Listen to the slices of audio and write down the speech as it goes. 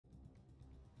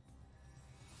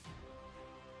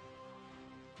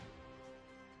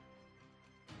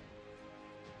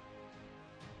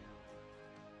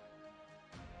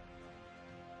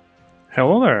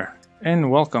Hello there,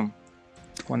 and welcome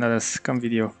to another SCUM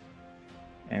video.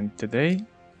 And today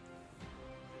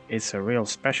it's a real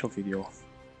special video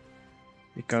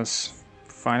because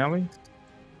finally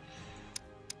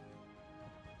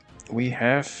we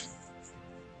have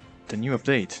the new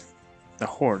update, the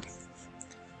Horde.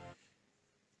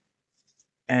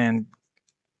 And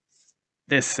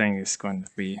this thing is going to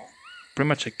be pretty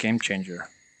much a game changer.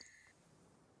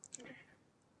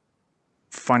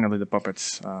 Finally, the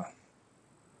puppets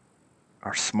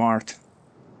are smart,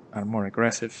 are more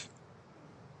aggressive,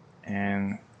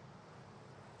 and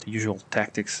the usual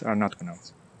tactics are not going to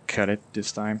cut it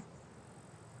this time.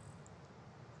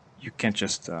 You can't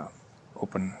just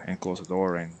open and close the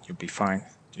door and you'll be fine.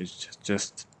 You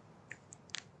just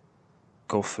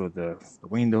go through the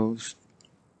windows,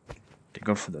 they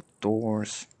go through the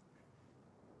doors.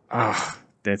 Ah,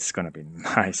 that's gonna be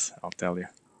nice, I'll tell you.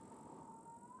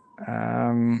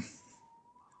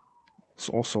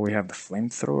 So also we have the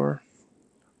flamethrower.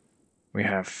 We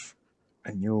have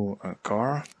a new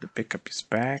car. The pickup is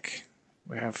back.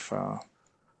 We have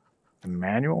the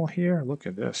manual here. Look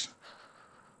at this.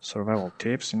 Survival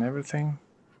tips and everything.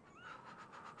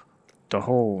 The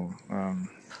whole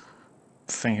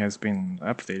thing has been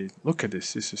updated. Look at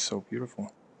this. This is so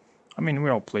beautiful. I mean,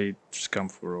 we all played SCUM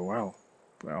for a while.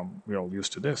 Well, we're all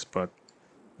used to this, but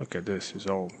look at this. It's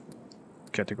all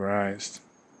categorized.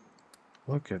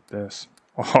 Look at this.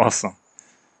 Awesome.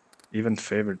 Even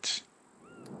favorites.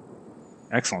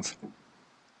 Excellent.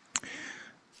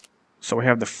 So we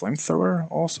have the flamethrower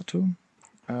also too.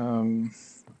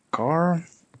 Car.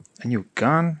 A new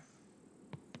gun.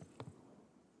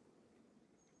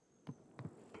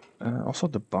 Also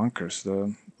the bunkers.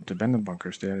 The abandoned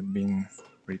bunkers. They have been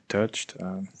retouched.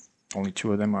 Only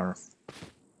 2 of them are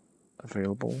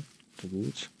available to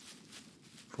loot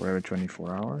for every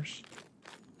 24 hours.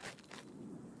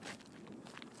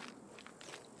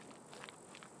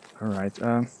 Alright,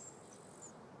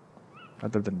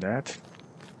 other than that,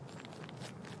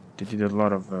 they did a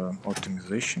lot of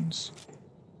optimizations.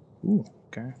 Ooh,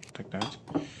 okay, take that.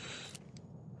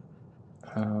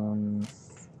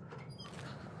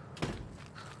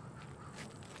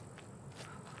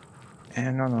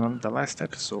 And on the last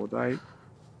episode, I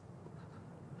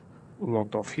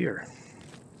logged off here.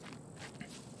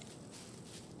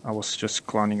 I was just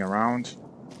clowning around,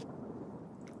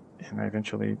 and I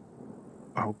eventually...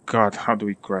 Oh god, how do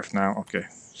we craft now? Okay,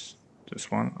 this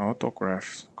one, auto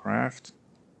craft.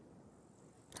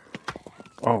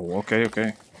 Oh,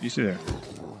 okay, easy there.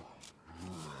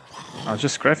 I was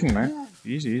just crafting, man.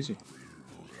 Easy.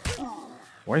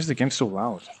 Why is the game so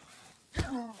loud?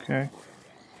 Okay.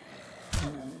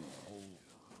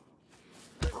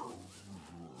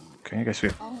 Okay, I guess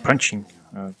we're punching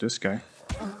this guy.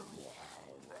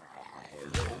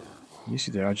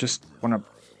 Easy there, I just wanna...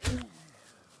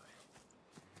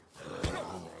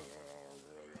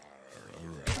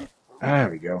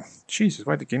 There we go. Jesus,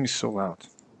 why the game is so loud?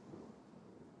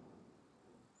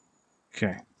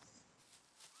 Okay.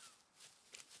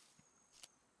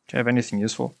 Do you have anything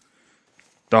useful?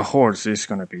 The Horde is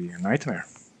gonna be a nightmare.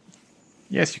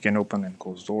 Yes, you can open and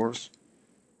close doors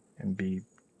and be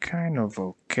kind of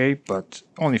okay, but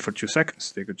only for 2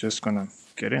 seconds. They're just gonna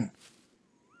get in.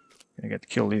 Gonna get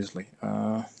killed easily.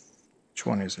 Which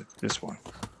one is it? This one.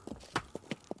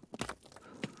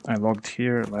 I logged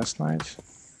here last night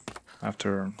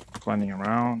after climbing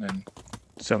around and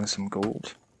selling some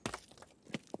gold.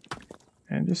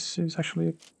 And this is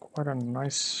actually quite a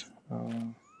nice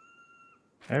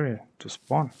area to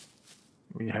spawn.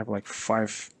 We have like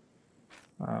 5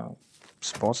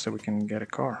 spots that we can get a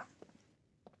car.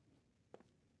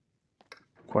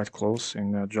 Quite close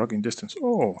in jogging distance.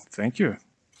 Oh, thank you.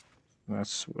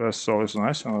 That's always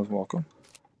nice. Always welcome.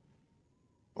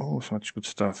 Oh, so much good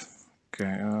stuff.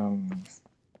 Okay,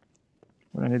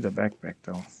 I need a backpack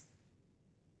though.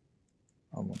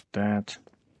 I want that.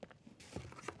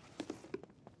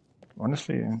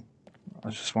 Honestly, I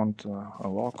just want a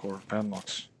lock or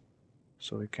padlocks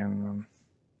so we can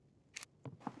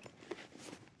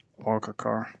lock a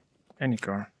car, any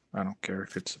car. I don't care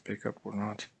if it's a pickup or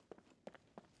not.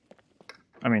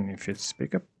 I mean, if it's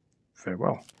pickup, very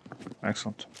well,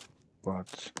 excellent.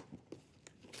 But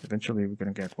eventually we're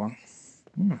gonna get one.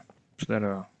 Is that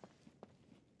a...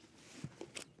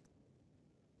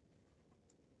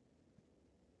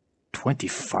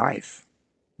 $25?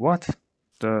 What?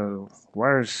 The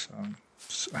wire's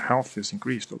health is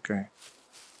increased, okay.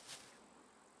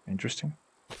 Interesting.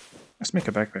 Let's make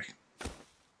a backpack.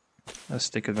 Let's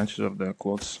take advantage of the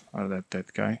clothes out of that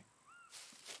dead guy.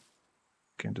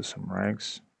 Can do some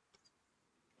rags.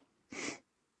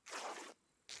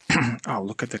 Oh,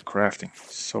 look at the crafting.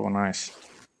 So nice.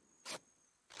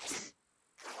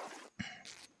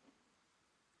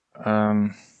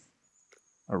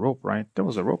 A rope, right? There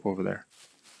was a rope over there.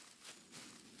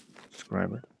 Let's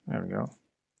grab it. There we go.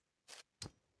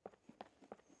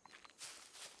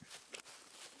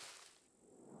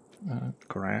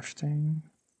 Crafting.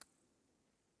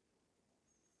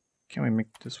 Can we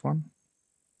make this one?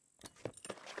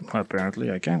 Apparently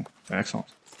I can. Excellent.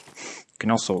 You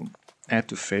can also add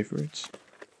to favorites.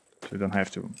 So you don't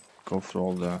have to go through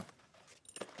all the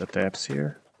tabs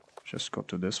here. Just go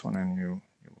to this one and you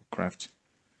will craft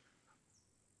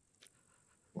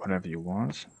whatever you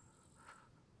want.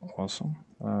 Awesome.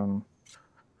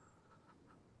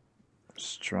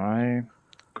 Let's try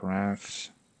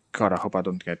craft. God, I hope I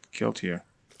don't get killed here.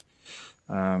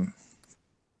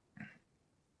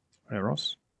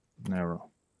 Arrows? Narrow.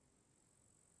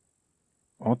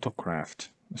 Autocraft.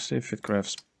 Let's see if it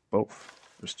crafts both.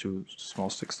 There's 2 small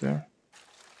sticks there.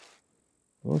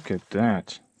 Look at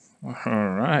that.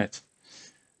 Alright.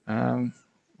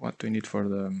 What do we need for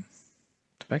the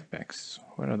backpacks?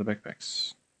 Where are the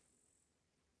backpacks?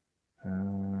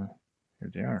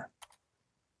 Here they are.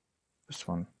 This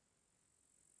one.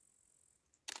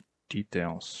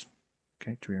 Details.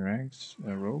 Okay, 3 rags,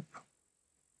 a rope.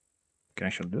 Can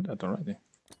actually do that already.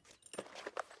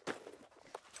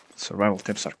 Survival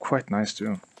tips are quite nice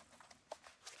too.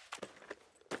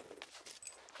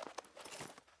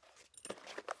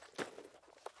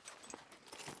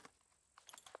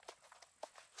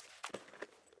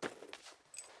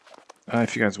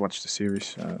 If you guys watch the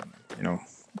series, you know,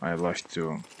 I like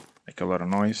to make a lot of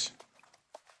noise.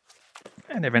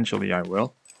 And eventually I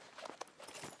will.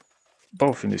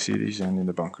 Both in the cities and in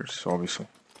the bunkers, obviously.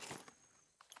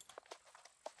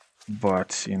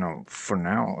 But, you know, for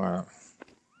now,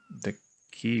 the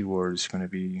key word is going to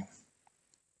be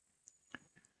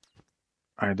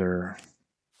either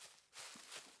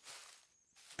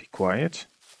be quiet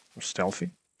or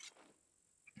stealthy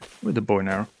with the bow and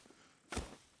arrow.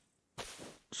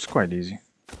 It's quite easy.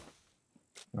 I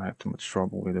don't have too much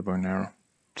trouble with the bow and arrow.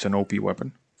 It's an OP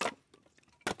weapon.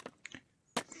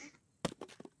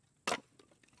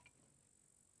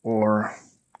 Or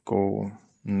go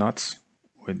nuts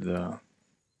with the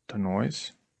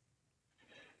noise.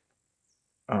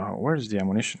 Where's the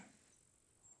ammunition?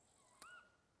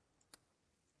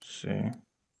 Let's see.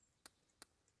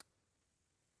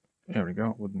 There we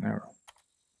go, with an arrow.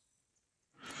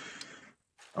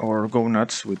 Or go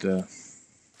nuts with an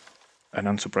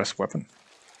unsuppressed weapon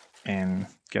and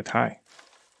get high.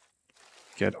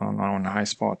 Get on a high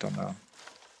spot, on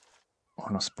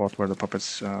a spot where the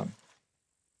puppets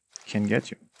can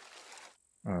get you.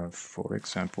 For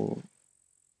example,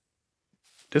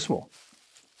 this wall.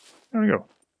 There we go.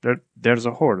 There's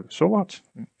a horde. So what?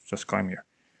 Just climb here.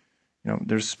 You know,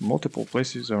 there's multiple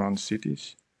places around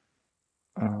cities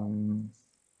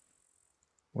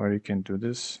where you can do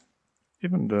this.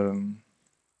 Even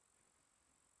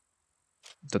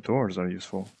the doors are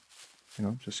useful. You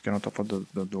know, just get on top of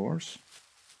the doors.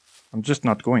 I'm just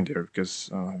not going there because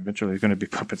eventually there's going to be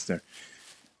puppets there.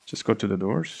 Just go to the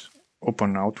doors,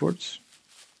 open outwards.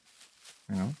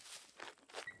 You know,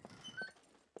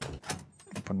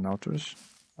 open outwards.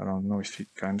 I don't know if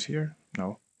it climbs here.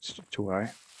 No, it's too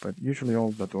high. But usually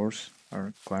all the doors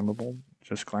are climbable.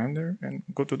 Just climb there and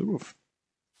go to the roof.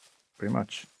 Pretty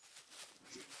much.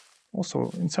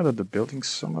 Also, inside of the buildings,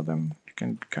 some of them you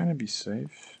can kind of be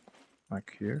safe.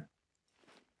 Like here.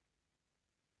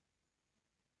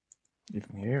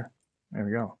 Even here. There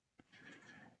we go.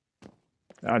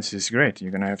 Ah, this is great.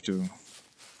 You're gonna have to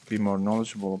be more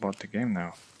knowledgeable about the game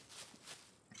now.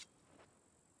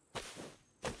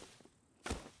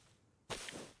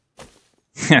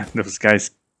 Yeah, those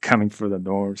guys coming through the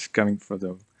doors, coming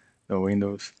through the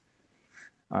windows.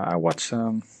 I watch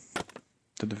the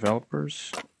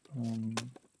developers.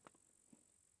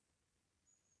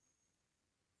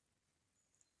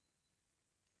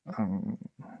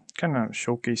 Kind of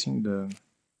showcasing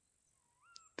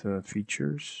the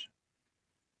features,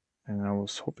 and I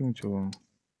was hoping to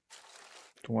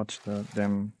watch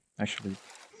them actually,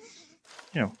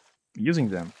 you know, using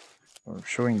them or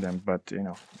showing them, but you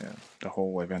know, yeah, the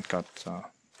whole event got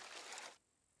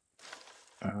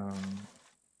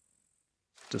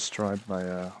destroyed by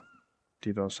a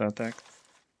DDoS attack.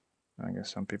 I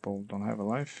guess some people don't have a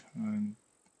life and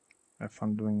have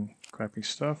fun doing crappy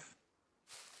stuff.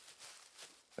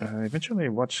 Eventually I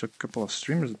watched a couple of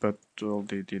streamers, but all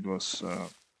they did was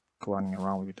clowning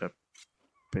around with a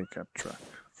pickup truck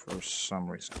for some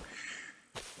reason.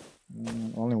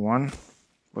 Only one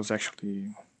was actually,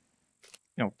 you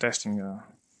know, testing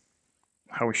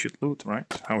how we should loot, right?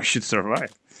 How we should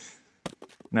survive.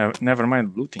 Never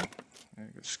mind looting.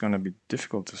 It's gonna be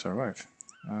difficult to survive.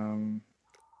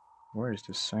 Where is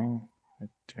this thing? Right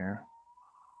there.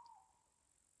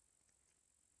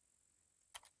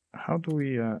 How do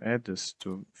we add this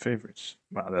to favorites?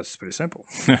 Well, that's pretty simple.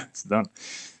 It's done.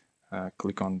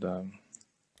 Click on the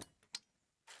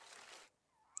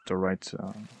right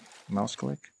mouse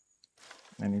click,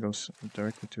 and it goes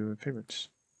directly to favorites.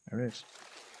 There it is.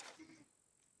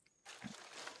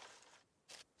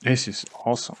 This is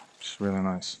awesome. It's really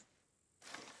nice.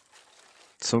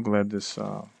 So glad this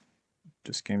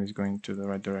game is going to the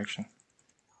right direction.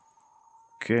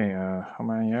 Okay, how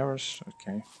many hours?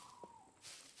 Okay.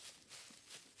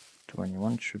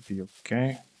 21 should be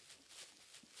okay.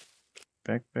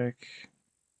 Backpack.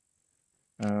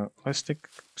 Let's take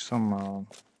some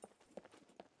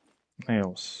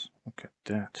nails. Look at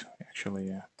that. We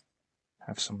actually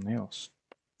have some nails.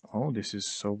 Oh, this is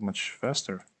so much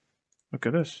faster. Look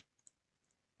at this.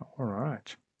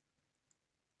 Alright.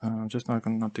 Just not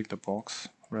gonna take the box.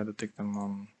 Rather take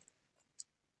them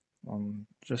on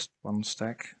just one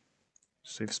stack.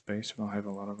 Save space. We don't have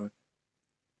a lot of it.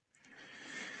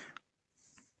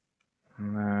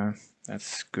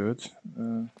 That's good.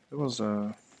 There was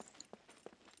a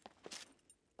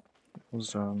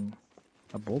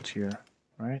bolt here,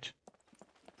 right?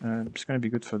 It's gonna be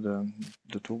good for the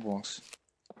toolbox.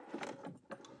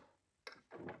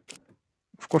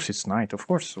 Of course, it's night. Of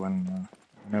course,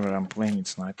 whenever I'm playing,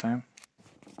 it's nighttime.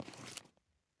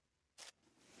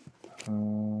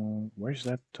 Where's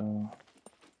that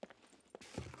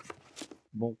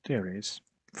bolt? There it is.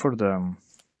 For the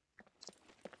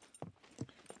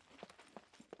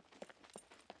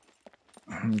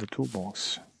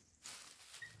toolbox.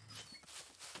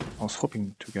 I was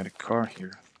hoping to get a car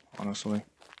here, honestly.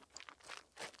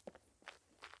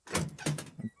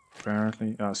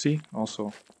 Apparently, see,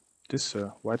 also this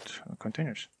white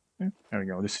containers. Yeah, there we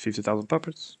go. This 50,000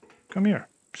 puppets. Come here.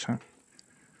 So,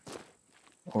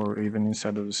 or even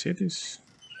inside of the cities,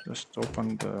 just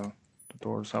open the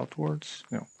doors outwards.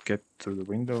 You know, get through the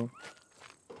window,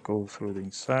 go through the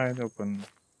inside, open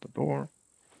the door,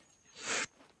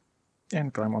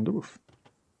 and climb on the roof.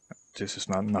 This is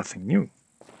nothing new.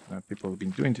 People have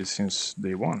been doing this since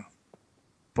day one.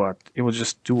 But it was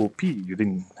just too OP. You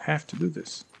didn't have to do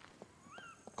this.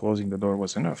 Closing the door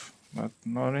was enough, but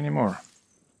not anymore.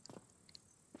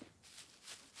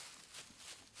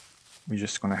 We're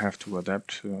just gonna have to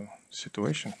adapt to the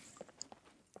situation.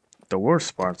 The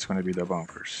worst part's gonna be the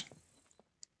bunkers.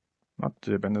 Not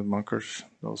the abandoned bunkers,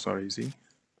 those are easy.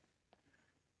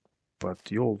 But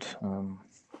the old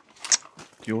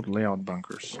layout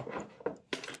bunkers.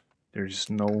 There's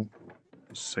no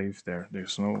safe there.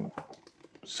 There's no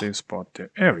safe spot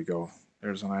there. There we go.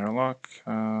 There's an iron lock.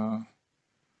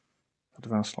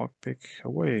 Advanced lockpick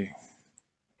away.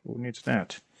 Who needs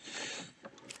that?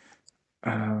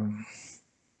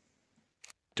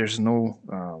 There's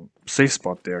no safe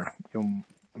spot there.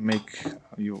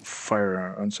 You fire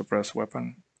an unsuppressed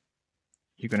weapon.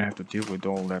 You're gonna have to deal with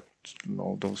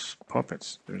all those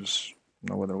puppets. There's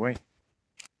no other way.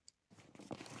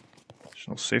 There's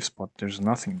no safe spot. There's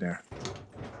nothing there.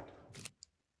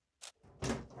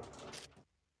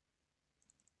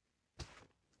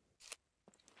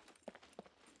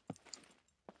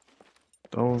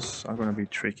 Those are gonna be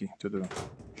tricky to do.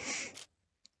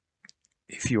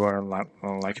 If you are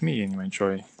like me and you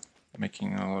enjoy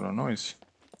making a lot of noise,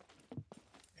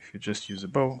 if you just use a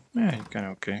bow, yeah, you're kinda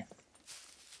okay.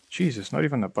 Jesus, not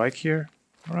even a bike here?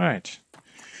 Alright.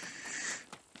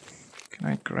 Can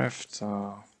I craft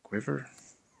quiver?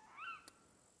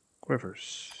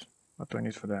 Quivers. What do I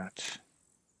need for that?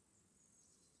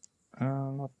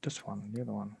 Not this one, the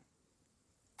other one.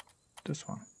 This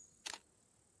one.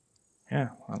 Yeah,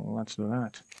 well, let's do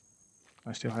that.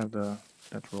 I still have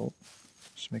that rope.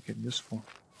 Let's make it useful.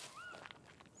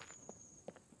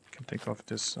 Can take off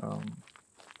this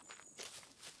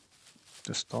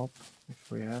top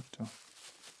if we have to.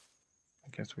 I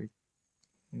guess we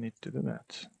need to do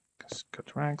that.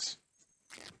 Cut ranks.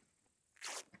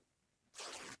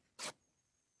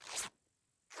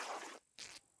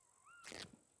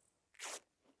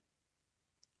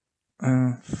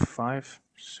 Five,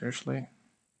 seriously?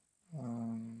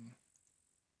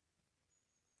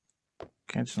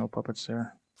 Can't no puppets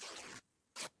there.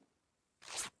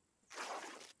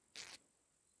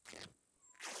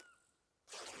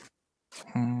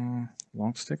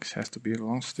 Long sticks, has to be a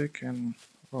long stick and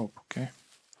rope, okay.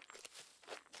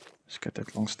 Let's get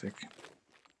that long stick.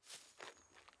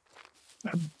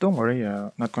 Don't worry,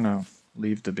 not gonna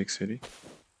leave the big city.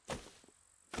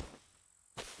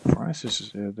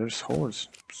 nice. There's hordes.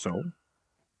 So,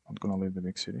 I'm gonna leave the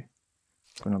big city.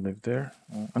 Gonna live there.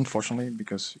 Unfortunately,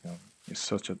 because it's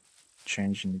such a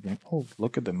change in the game. Oh,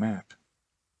 look at the map.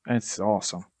 It's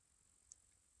awesome.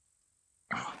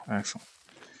 Oh, excellent.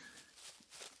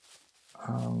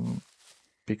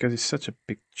 Because it's such a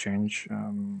big change,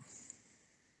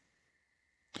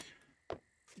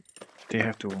 they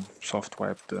have to soft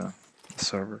wipe the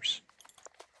servers.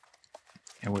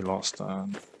 And we lost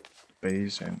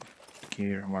base and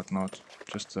gear and whatnot.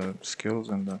 Just the skills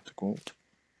and the gold.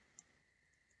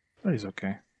 That is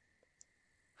okay.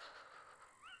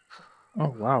 Oh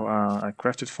wow, I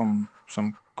crafted from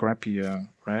some crappy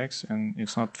rags and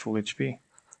it's not full HP.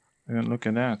 And look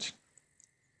at that.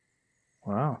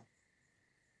 Wow.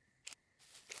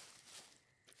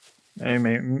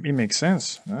 It makes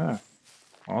sense. Ah,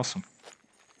 awesome.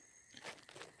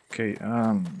 Okay,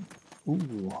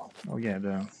 ooh, oh yeah,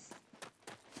 the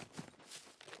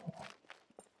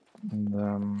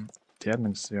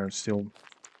admins, they are still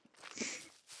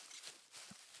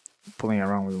pulling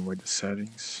around with the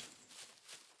settings.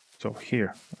 So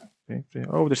here,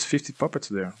 oh, there's 50 puppets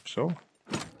there. So,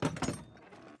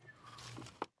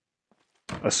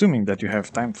 assuming that you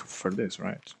have time for this,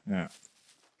 right? Yeah,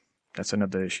 that's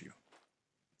another issue.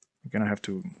 You're gonna have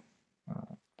to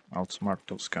outsmart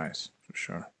those guys for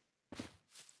sure.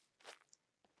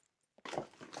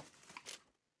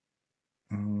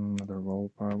 Another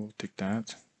roll bar, we'll take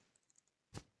that.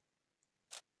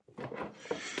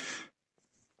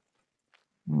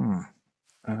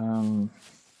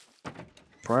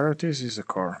 Priorities is a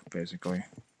car, basically.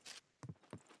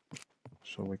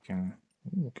 So we can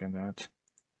look at that.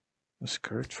 A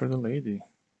skirt for the lady.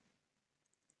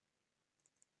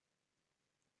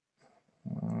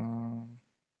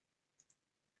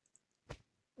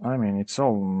 I mean, it's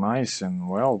all nice and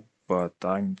well, but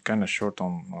I'm kind of short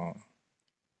on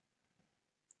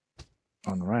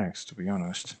rags, to be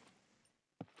honest.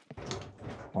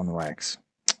 On rags,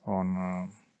 on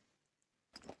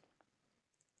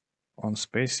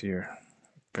space here.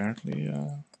 Apparently,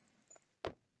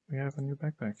 we have a new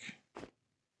backpack.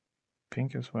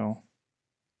 Pink as well.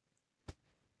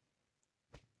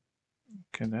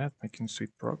 Look at that, making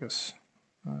sweet progress.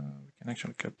 We can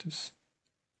actually cut this.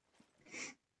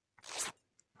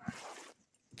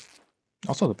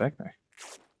 Also the backpack.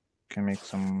 Can make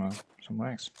some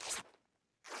rags.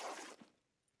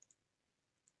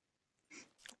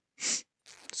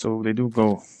 So they do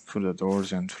go through the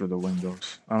doors and through the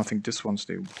windows. I don't think this ones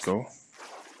they would go.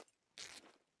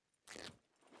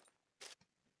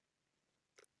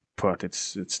 But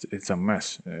it's a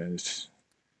mess. You're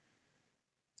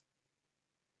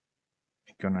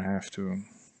gonna have to.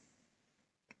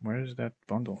 Where is that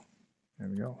bundle? There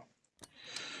we go.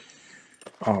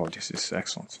 Oh, this is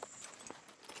excellent.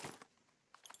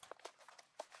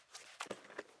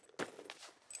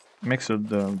 Makes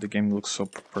the game look so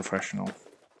professional.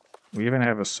 We even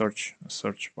have a search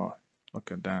bar.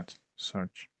 Look at that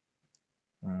search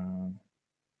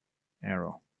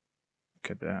arrow. Look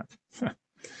at that.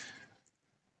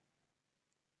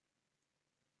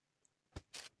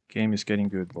 Game is getting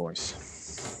good, boys.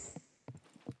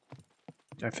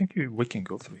 I think we can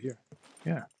go through here.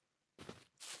 Yeah.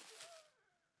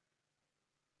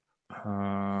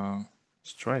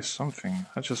 Let's try something.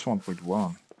 I just want with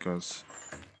one, because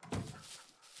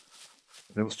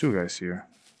there was two guys here.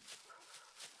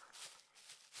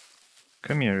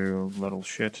 Come here, you little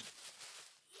shit.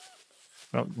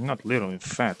 Well, not little,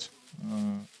 it's fat.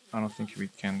 I don't think we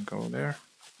can go there.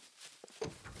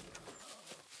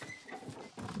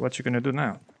 What you gonna do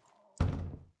now?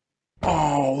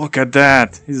 Oh, look at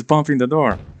that! He's bumping the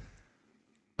door.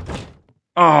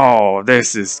 Oh,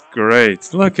 this is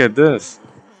great. Look at this.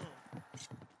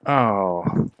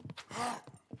 Oh.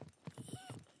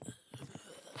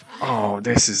 Oh,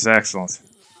 this is excellent.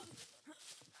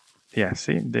 Yeah,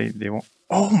 see, they won't.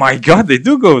 Oh my god, they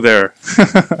do go there.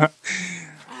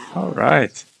 All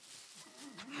right.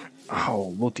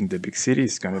 Oh, looting the big city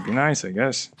is gonna be nice, I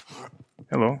guess.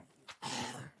 Hello.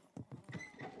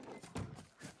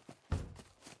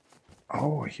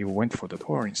 Oh, he went for the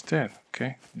door instead.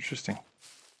 Okay, interesting.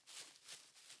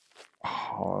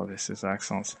 Oh, this is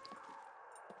excellent.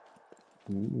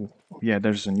 Ooh. Yeah,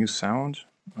 there's a new sound.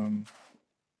 A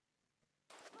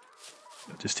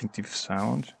distinctive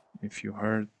sound. If you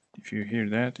hear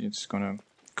that, it's gonna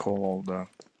call all the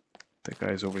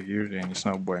guys over here, and it's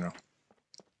not bueno.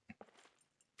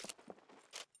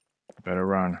 Better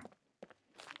run.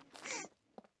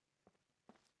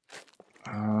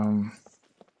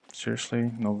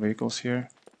 Seriously, no vehicles here.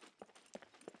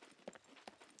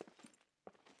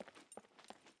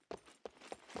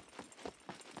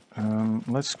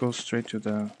 let's go straight to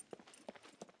the...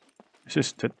 This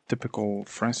is the typical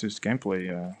Francis gameplay.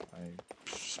 I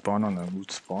spawn on a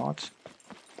loot spot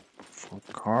for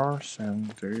cars, and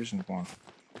there isn't one.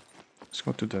 Let's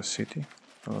go to the city,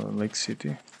 Lake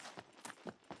City.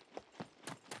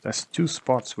 That's 2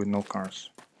 spots with no cars.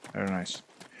 Very nice.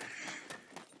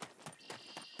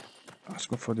 Let's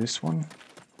go for this one.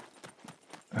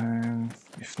 And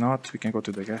if not, we can go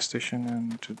to the gas station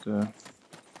and to the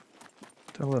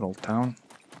little town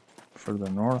further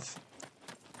north.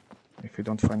 If we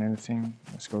don't find anything,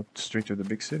 let's go straight to the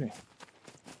big city.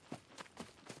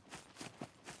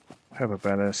 I have a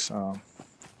badass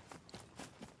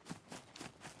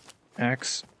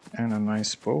axe and a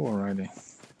nice bow already.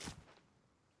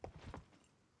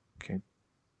 Okay,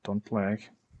 don't lag,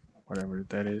 whatever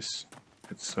that is.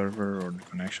 It's server or the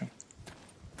connection.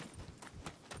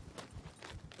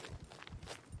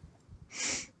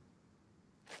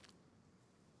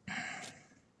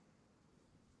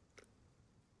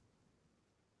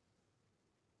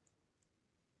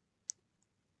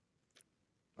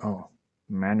 Oh,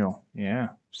 manual. Yeah,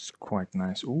 it's quite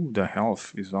nice. Ooh, the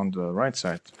health is on the right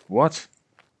side. What?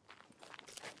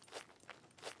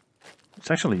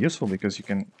 It's actually useful because you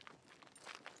can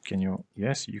you?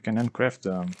 Yes, you can uncraft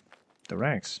the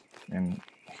rags and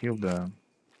heal the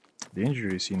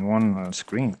injuries in one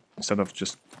screen instead of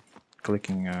just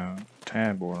clicking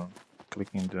tab or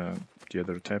clicking the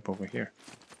other tab over here.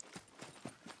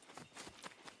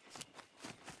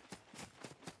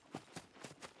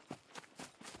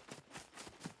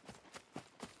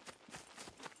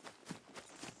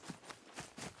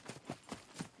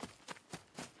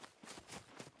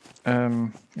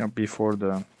 You know, before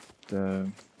this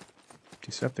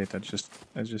update, I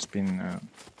just been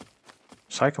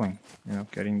cycling, you know,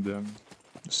 getting the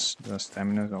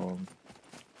stamina, or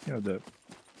you know, the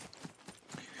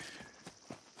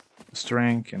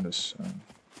strength and this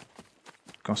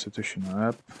constitution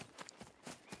up.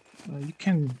 You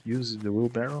can use the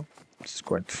wheelbarrow; it's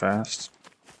quite fast.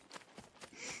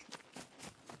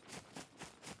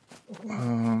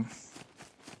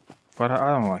 But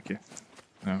I don't like it.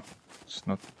 No, it's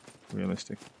not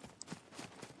realistic.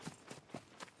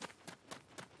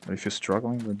 But if you're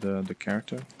struggling with the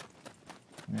character,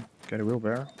 yeah, get a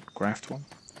wheelbarrow, craft one,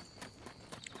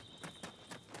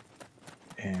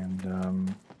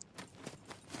 and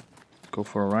go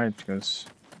for a ride, because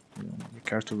you know, your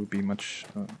character will be much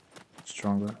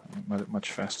stronger,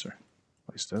 much faster.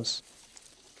 What is this?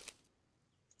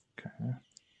 Okay,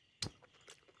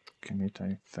 commit,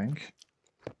 I think.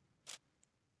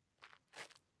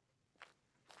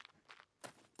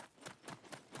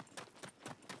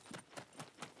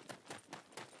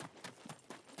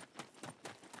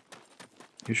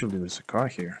 Usually there's a car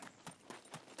here.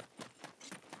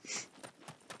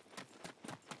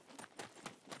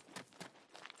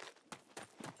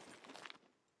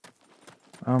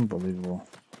 Unbelievable.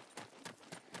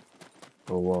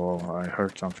 Oh, whoa, I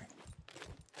heard something.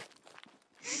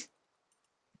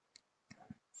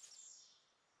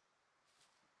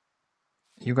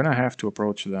 You're gonna have to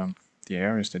approach the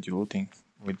areas that you're looting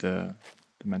with the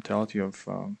mentality of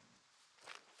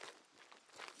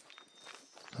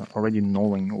already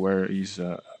knowing where is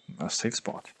a safe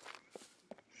spot.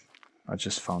 I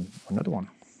just found another one,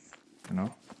 you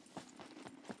know.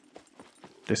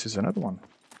 This is another one,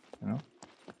 you know.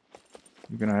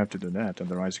 You're gonna have to do that,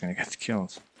 otherwise you're gonna get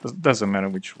killed. Doesn't matter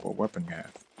which weapon you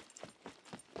have.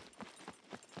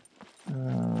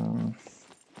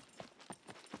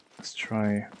 Let's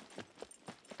try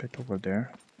a bit over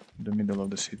there, in the middle of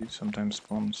the city. Sometimes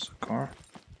spawns a car.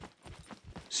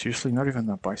 Seriously, not even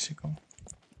a bicycle?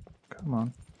 Come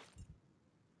on.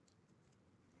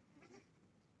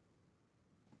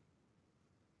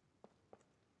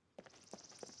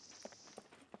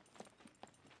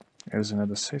 There's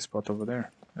another safe spot over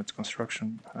there. That's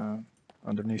construction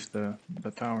underneath the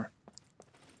tower.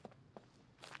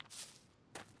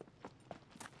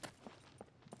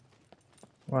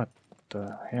 What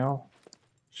the hell?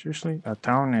 Seriously? A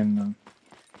town in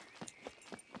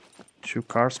 2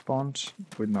 car spawns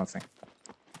with nothing.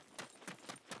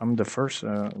 I'm the first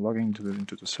logging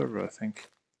into the server, I think.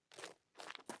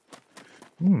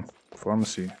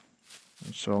 Pharmacy.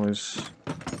 It's always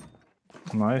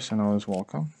nice and always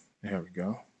welcome. There we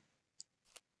go.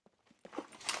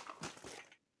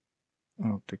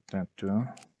 I'll take that too.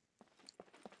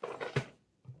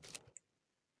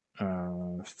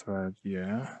 Thread,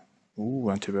 yeah. Ooh,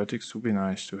 antibiotics would be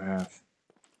nice to have.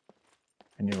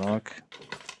 Any luck?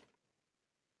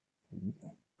 Ooh,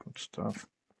 good stuff.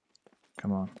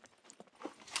 Come on.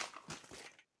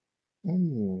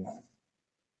 Ooh.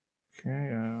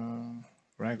 Okay,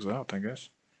 rags out, I guess.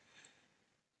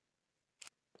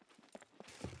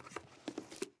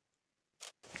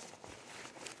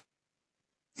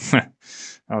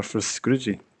 Our first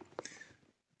Scrooge.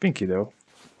 Pinky though.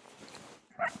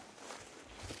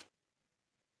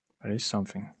 There is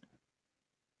something.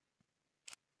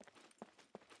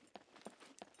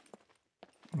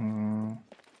 Can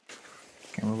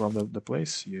we rob the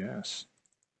place? Yes.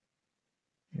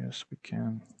 Yes, we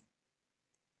can.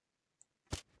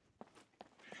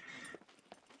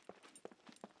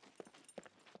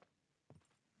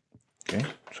 Okay,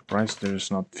 surprised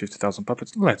there's not 50,000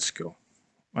 puppets. Let's go.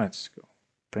 Let's go.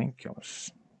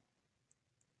 Painkillers.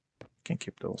 Can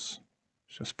keep those.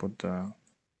 Just put the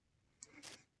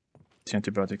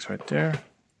antibiotics right there.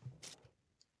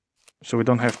 So we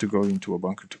don't have to go into a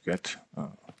bunker to get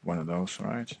one of those,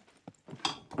 right?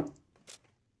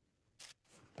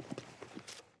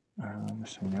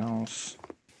 Anything else?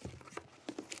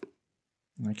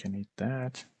 I can eat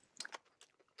that.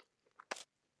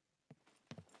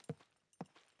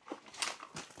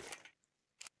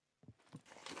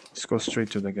 Let's go straight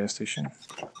to the gas station.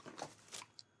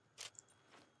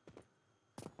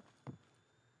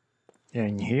 Yeah,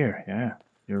 in here, yeah.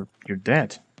 You're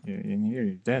dead. In here,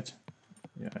 you're dead.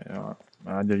 Yeah,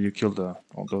 either you kill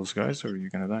all those guys or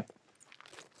you're gonna die.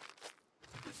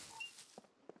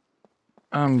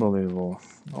 Unbelievable.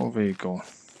 No vehicle.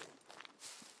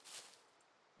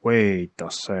 Wait a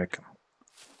second.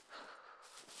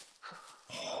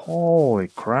 Holy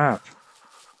crap.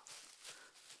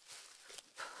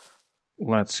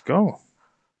 Let's go.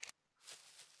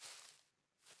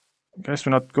 Guess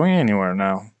we're not going anywhere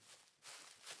now.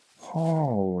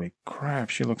 Holy crap,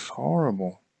 she looks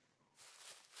horrible.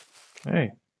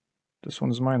 Hey, this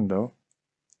one's mine though.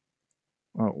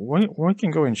 We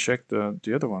can go and check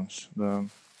the other ones, so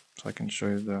I can show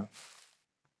you the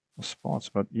spots.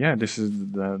 But yeah, this is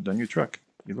the new truck.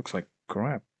 It looks like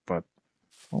crap, but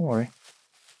don't worry.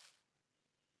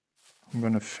 I'm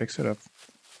gonna fix it up.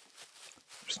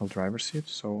 There's no driver's seat,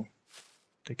 so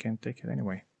they can't take it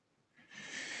anyway.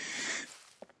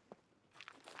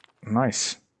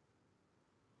 Nice.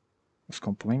 Was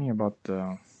complaining about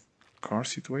the car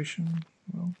situation.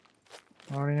 Well,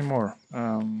 not anymore.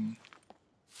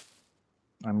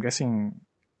 I'm guessing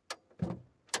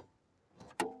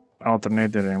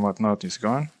alternator and whatnot is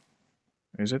gone.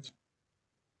 Is it?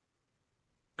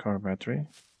 Car battery.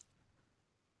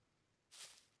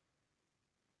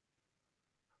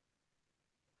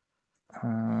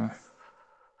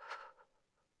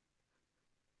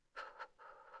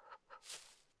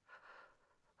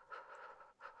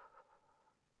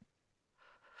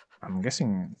 I'm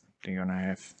guessing they're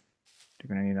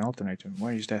gonna need an alternator.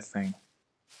 Where is that thing?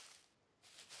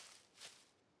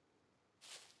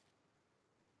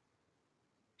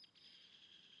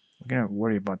 We're gonna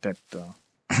worry about that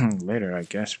later, I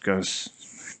guess,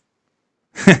 because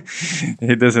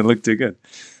it doesn't look too good.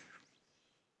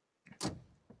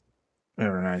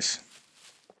 Very nice.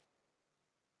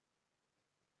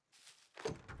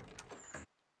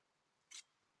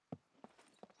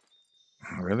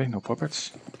 Really? No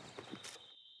puppets?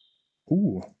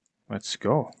 Ooh, let's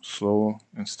go. Slow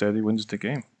and steady wins the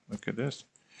game. Look at this.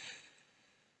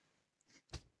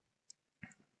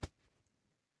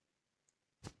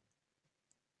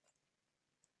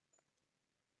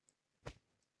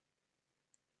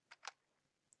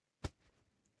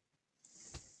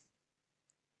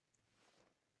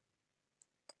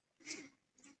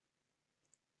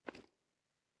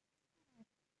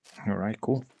 Alright,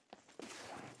 cool.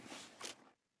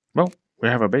 Well, we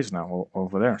have a base now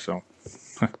over there, so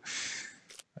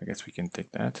I guess we can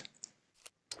take that.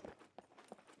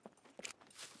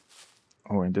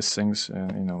 Oh, and these things, you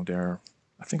know,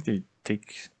 I think they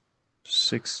take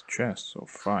 6 chests or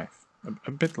 5.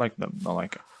 A bit like the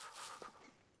Malika.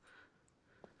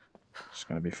 It's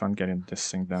gonna be fun getting this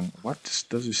thing done. What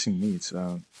does this thing need?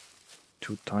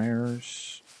 2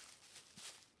 tires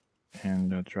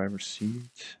and a driver's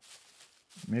seat.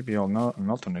 Maybe an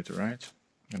alternator, right?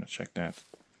 I'm gonna check that.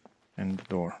 And the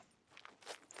door.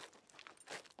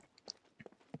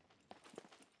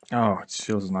 Oh, it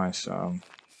feels nice. I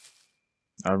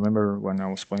remember when I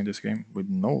was playing this game with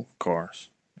no cars,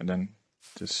 and then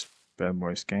this bad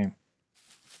boys came.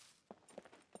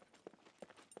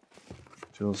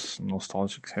 Feels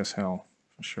nostalgic as hell,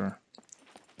 for sure.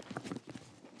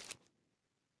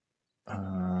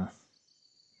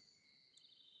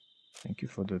 Thank you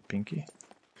for the pinky.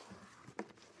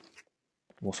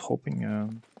 Was hoping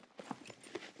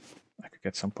I could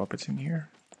get some puppets in here.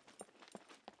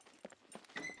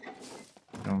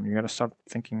 You gotta start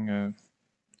thinking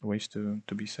ways to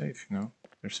be safe, you know.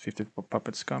 There's 50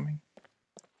 puppets coming.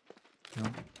 You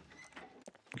know,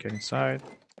 get inside,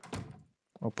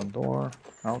 open door,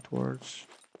 outwards,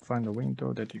 find a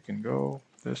window that you can go.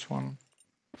 This one.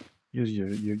 Use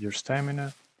your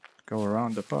stamina, go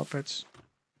around the puppets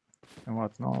and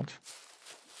whatnot.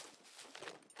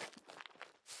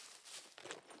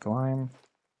 Climb.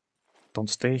 Don't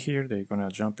stay here, they're gonna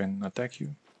jump and attack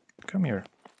you. Come here.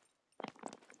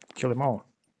 Kill them all.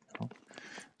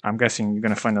 I'm guessing you're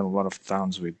gonna find a lot of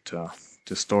towns with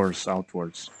the stores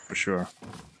outwards, for sure.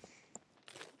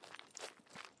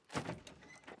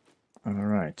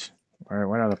 Alright.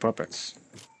 Where are the puppets?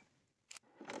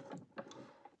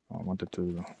 I wanted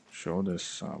to show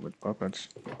this with puppets.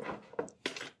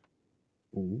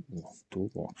 Ooh,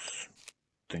 toolbox.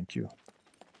 Thank you.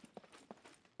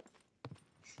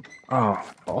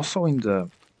 Also in the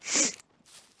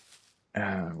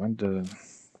when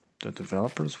the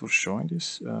developers were showing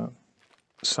this,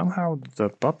 somehow the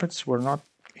puppets were not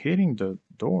hitting the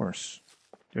doors.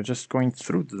 They're just going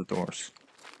through the doors.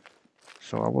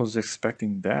 So I was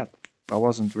expecting that. I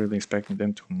wasn't really expecting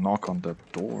them to knock on the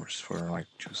doors for like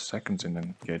 2 seconds and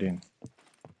then get in.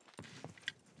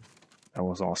 That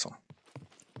was awesome.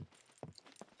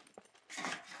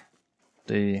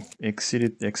 They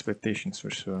exceeded the expectations for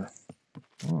sure.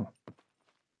 Oh.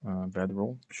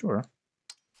 Bedroll, sure.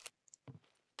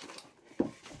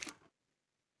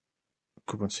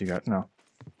 Cuban cigarette, no.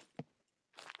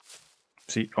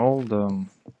 See, all the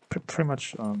pretty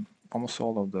much almost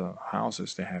all of the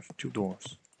houses, they have 2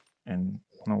 doors and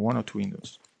 1 or 2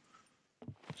 windows.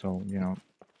 So, you know,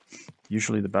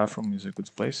 usually the bathroom is a good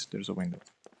place. There's a window.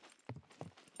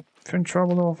 If you're in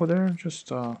trouble over there,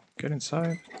 just get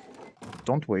inside.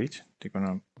 Don't wait. They're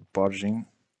gonna barge in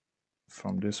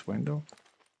from this window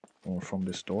or from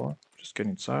this door. Just get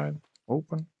inside,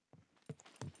 open,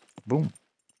 boom.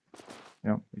 You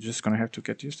know, you're just gonna have to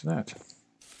get used to that.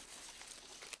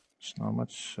 There's not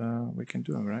much we can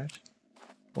do, right?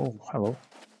 Oh, hello.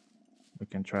 We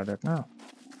can try that now.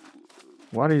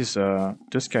 What is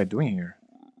this guy doing here?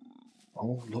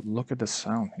 Oh, look at the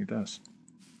sound he does.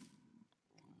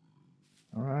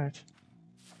 All right.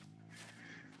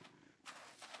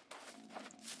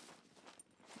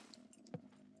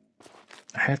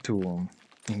 I had to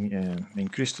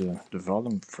increase the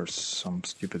volume for some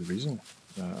stupid reason.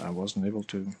 I wasn't able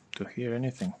to hear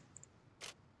anything.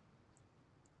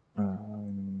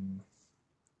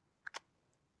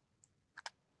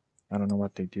 I don't know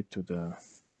what they did to the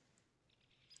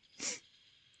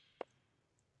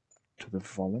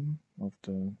volume of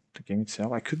the game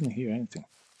itself. I couldn't hear anything.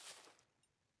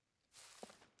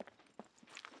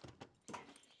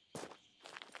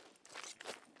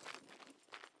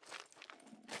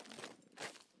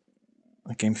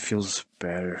 The game feels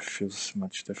better, feels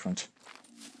much different.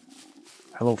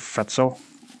 Hello, Fatso.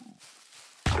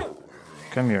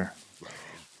 Come here.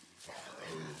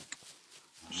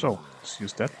 So, let's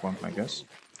use that one, I guess.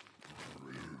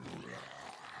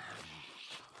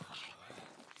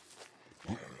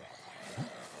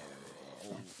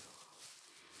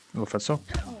 Hello, Fatso.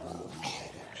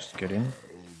 Just get in.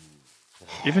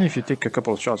 Even if you take a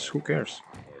couple of shots, who cares?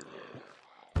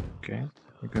 Okay,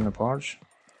 you're gonna barge.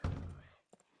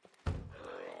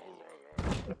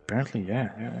 Apparently,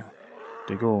 yeah.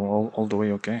 They go all the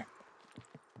way okay.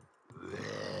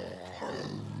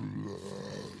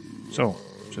 So,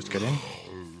 just get in.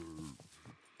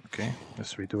 Okay,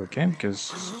 let's redo again, because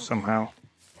somehow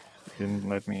it didn't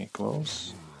let me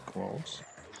close. Close.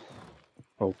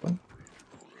 Open.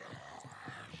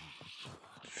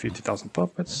 50,000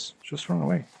 puppets. Just run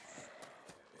away.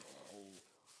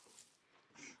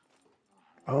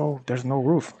 Oh, there's no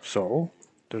roof. So,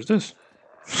 there's this.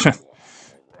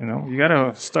 You know, you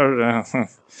gotta start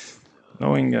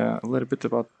knowing a little bit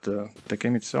about the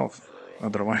game itself.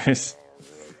 Otherwise,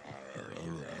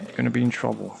 you're gonna be in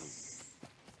trouble.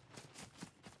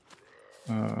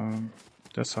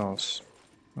 This house.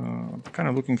 I'm kind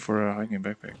of looking for a hiking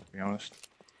backpack, to be honest.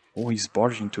 Oh, he's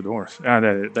barging 2 doors. Ah,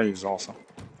 that is awesome.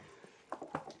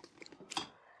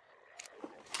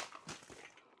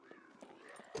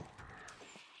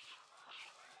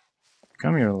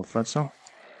 Come here, little fatso.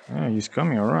 Yeah, he's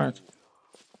coming, alright.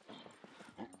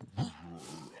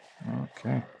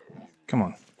 Okay. Come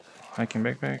on. Hiking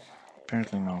backpack?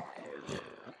 Apparently no.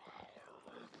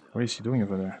 What is he doing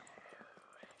over there?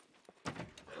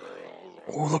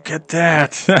 Oh, look at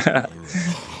that!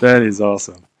 That is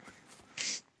awesome.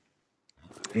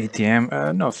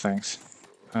 ATM? No thanks.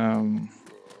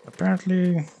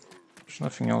 Apparently, there's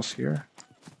nothing else here.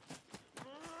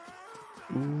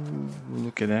 Ooh,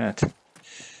 look at that.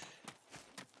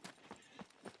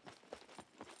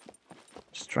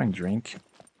 Just try and drink.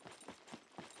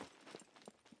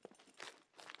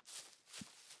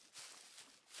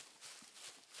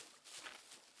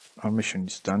 our mission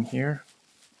is done here.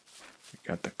 We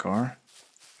got the car.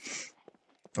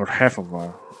 Or half of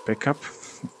our pickup.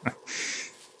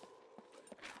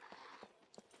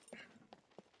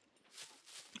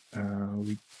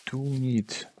 We do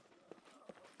need...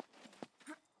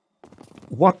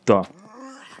 What the?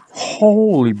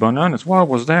 Holy bananas, what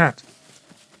was that?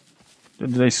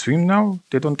 Did they swim now?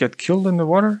 They don't get killed in the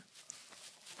water?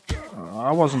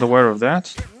 I wasn't aware of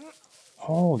that.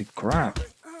 Holy crap.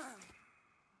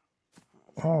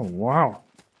 Oh, wow.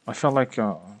 I felt like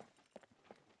a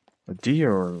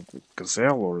deer or a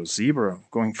gazelle or a zebra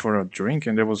going for a drink,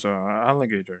 and there was an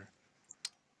alligator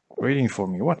waiting for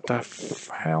me. What the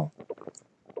hell?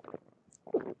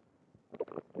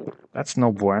 That's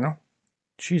no bueno.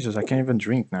 Jesus, I can't even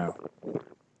drink now.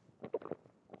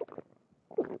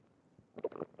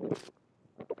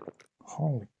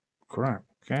 Holy crap.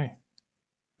 Okay.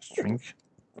 Let's drink.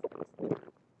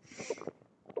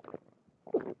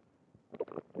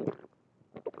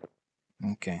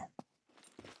 Okay.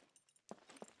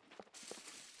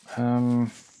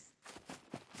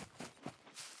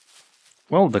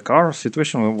 Well, the car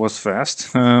situation was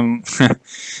fast.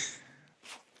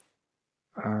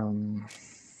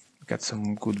 Got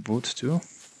some good boots too.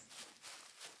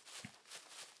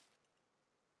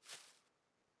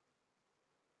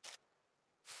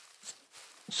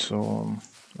 So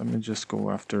let me just go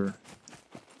after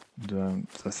the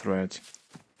thread.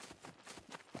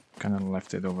 Kind of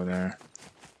left it over there.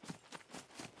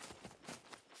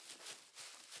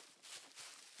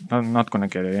 I'm not gonna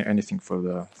get anything for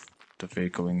the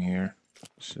vehicle in here.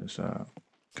 This is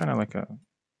kind of like a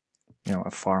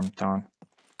a farm town.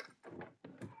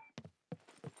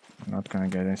 I'm not gonna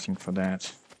get anything for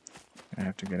that. I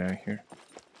have to get out of here.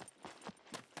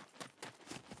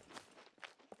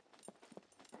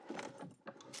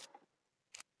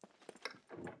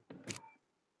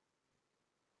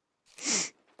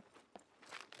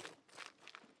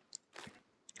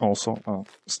 Also,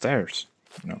 stairs.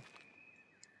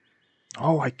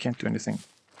 Oh, I can't do anything.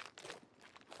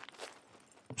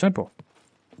 Simple.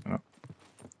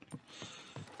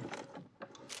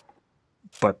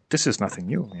 But this is nothing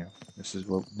new.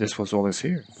 This was always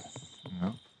here.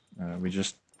 We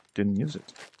just didn't use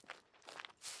it.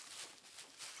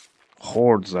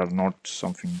 Hordes are not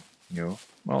something new.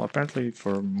 Well, apparently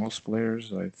for most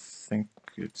players, I think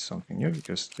it's something new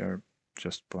because they're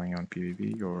just playing on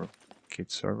PvP or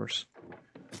kid servers.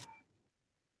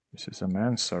 This is a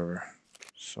man server,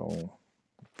 so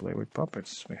we play with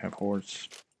puppets. We have hordes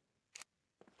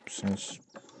since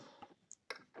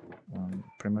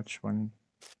pretty much when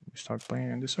we start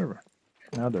playing in the server.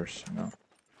 And others,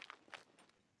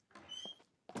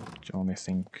 The only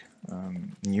thing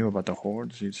new about the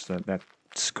hordes is that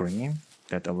screen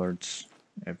that alerts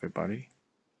everybody,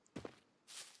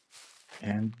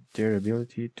 and their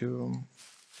ability to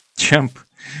jump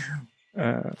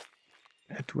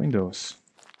at windows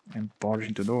and barge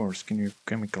into doors.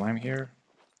 Can we climb here?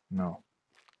 No.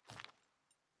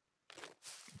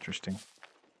 Interesting.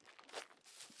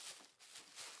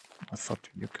 I thought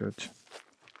you could.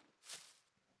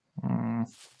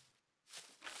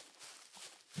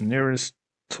 Nearest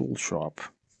tool shop.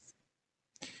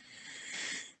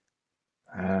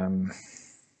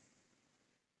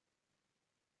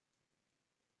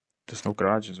 There's no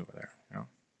garages over there.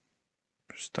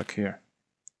 We're stuck here.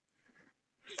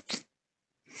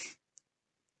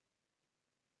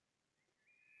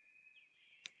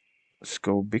 Let's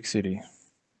go big city.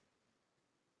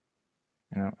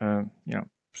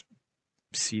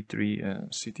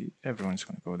 S3e city. Everyone's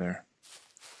gonna go there.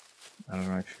 I don't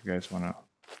know if you guys wanna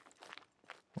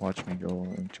watch me go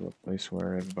into a place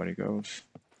where everybody goes.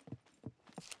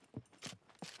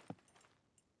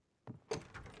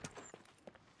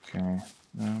 Okay.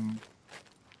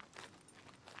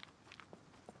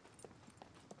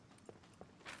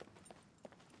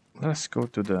 Let's go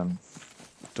to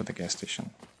the gas station.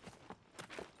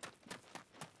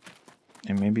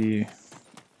 And maybe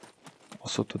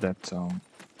also to that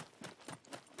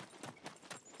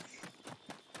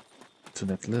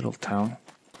little town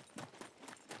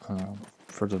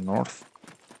further north.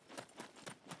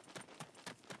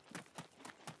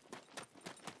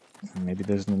 Maybe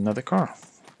there's another car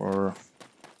or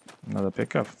another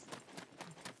pickup.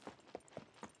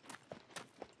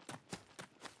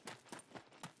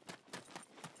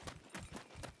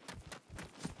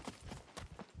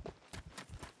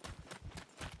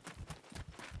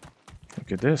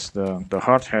 Look at this, the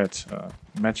hard hat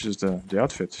matches the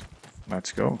outfit.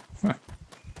 Let's go.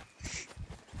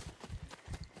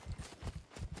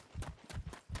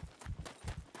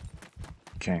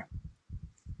 Okay.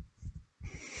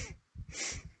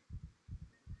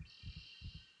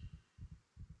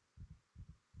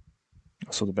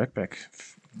 Also the backpack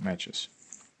matches.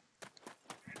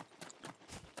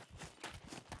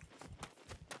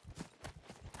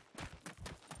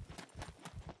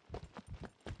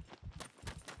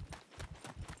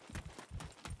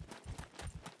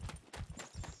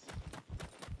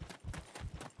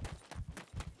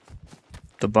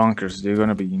 The bunkers, they're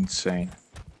gonna be insane.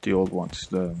 The old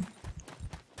ones,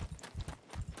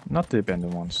 not the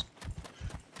abandoned ones.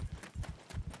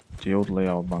 The old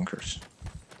layout bunkers.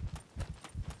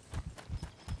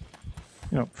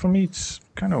 You know, for me it's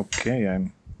kind of okay.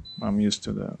 I'm used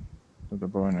to the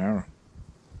bow and arrow.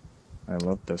 I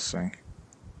love this thing.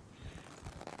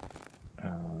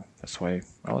 That's why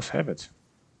I always have it.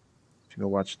 If you go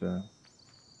watch the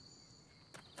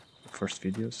first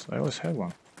videos, I always had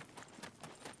one.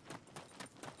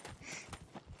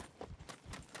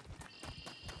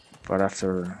 But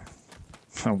after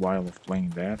a while of playing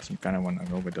that, you kind of want to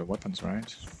go with the weapons,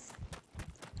 right?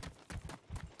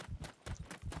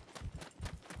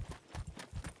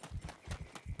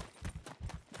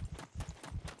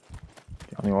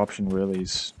 The only option really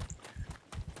is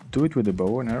do it with the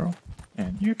bow and arrow,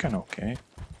 and you're kind of okay.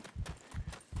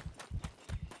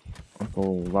 Or go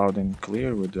loud and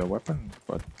clear with the weapon,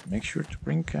 but make sure to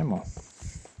bring ammo,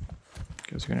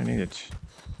 because you're gonna need it.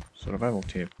 Survival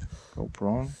tip: go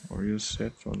prone or use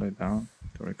sit or lay down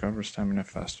to recover stamina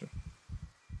faster.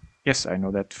 Yes, I know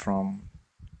that from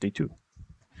day 2.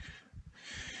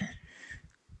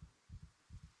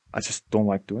 I just don't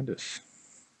like doing this.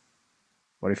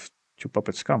 What if 2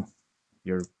 puppets come?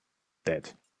 You're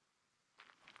dead.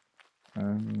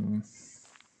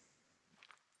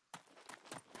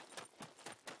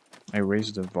 I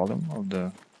raised the volume of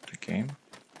the game.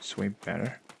 It's way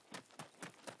better.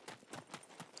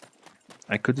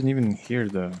 I couldn't even hear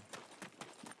the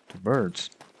birds.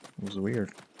 It was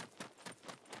weird.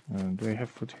 Do I have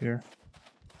food here?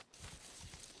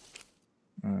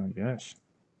 Yes.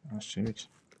 I see it.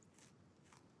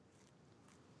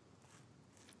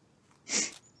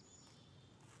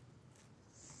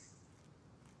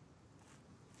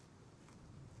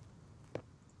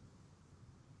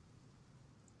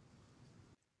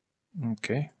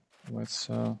 Okay, let's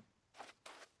see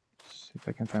if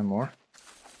I can find more.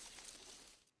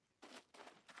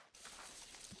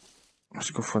 Let's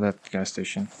go for that gas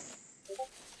station.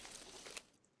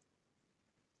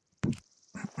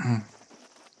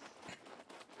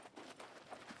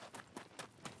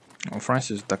 Oh,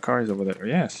 Francis, the car is over there.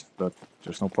 Yes, but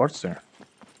there's no parts there.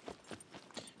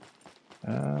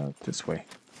 This way.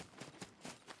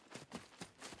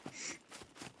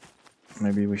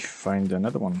 Maybe we find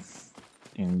another one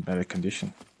in better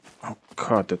condition. Oh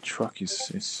god, the truck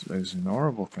is in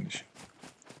horrible condition.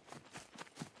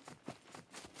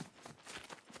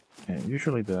 Yeah,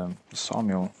 usually the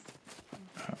sawmill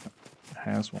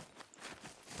has one,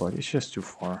 but it's just too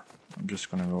far. I'm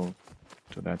just gonna go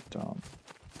to that.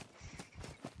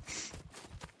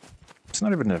 It's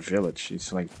not even a village,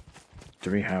 it's like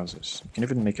 3 houses. You can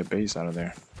even make a base out of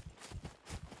there.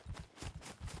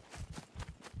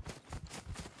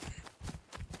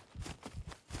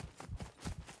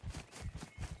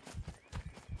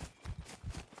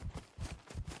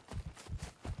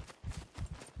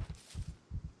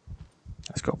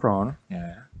 Let's go prawn.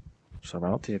 Yeah.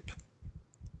 Survival tip.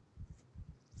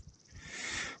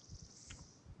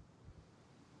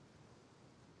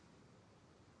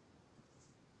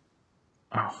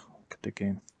 Oh, look at the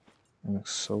game. It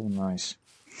looks so nice.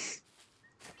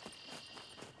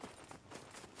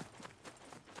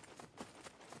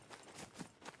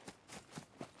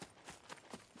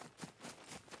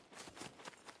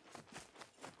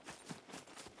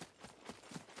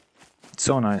 It's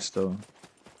so nice though,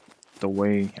 the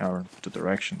way or the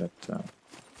direction that the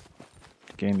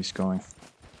game is going.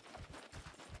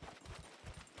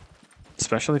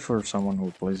 Especially for someone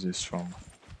who plays this from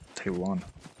day 1.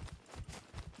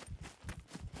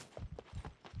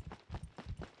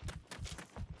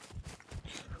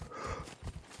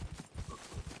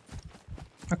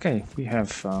 Okay, we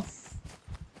have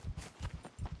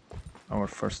our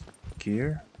first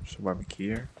gear, survival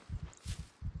gear,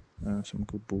 some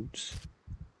good boots.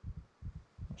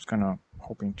 I was kind of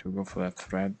hoping to go for that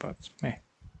thread, but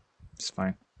it's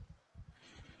fine.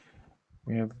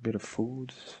 We have a bit of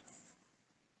food.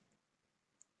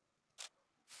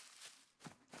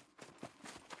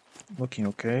 Looking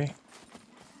okay.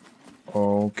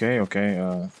 Okay.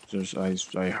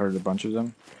 I heard a bunch of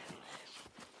them.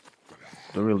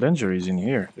 The real danger is in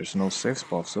here. There's no safe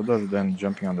spots other than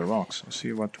jumping on the rocks. Let's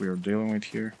see what we are dealing with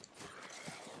here.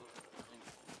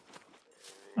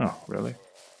 Oh, really?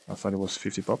 I thought it was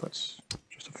 50 puppets.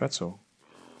 Just a fatso.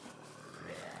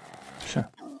 Sure.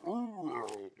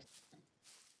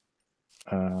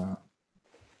 There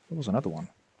was another one.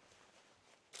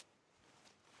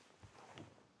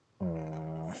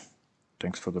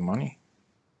 Thanks for the money.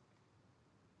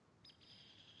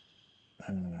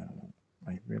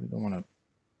 I really don't want to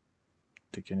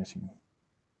take anything.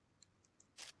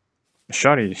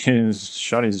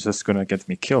 Shotty is just gonna get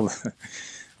me killed.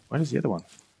 What is the other one?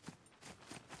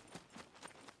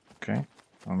 Okay,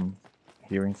 I'm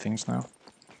hearing things now.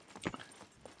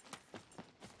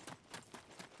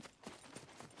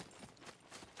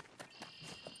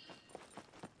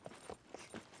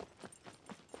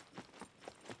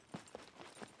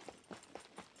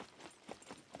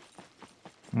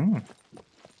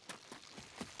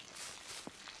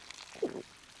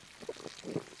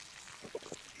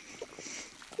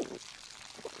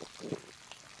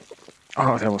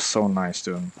 Oh, that was so nice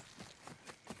to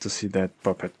see that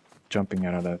puppet jumping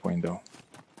out of that window.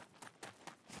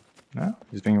 Yeah,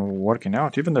 he's been working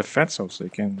out. Even the Fetzos, they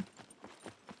can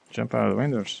jump out of the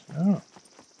windows. Oh,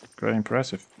 quite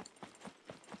impressive.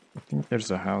 I think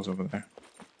there's a house over there.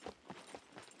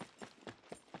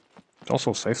 It's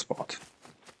also a safe spot.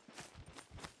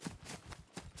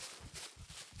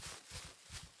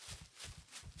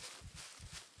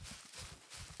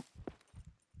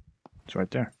 It's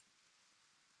right there.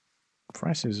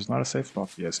 Francis is not a safe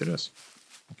spot. Yes, it is.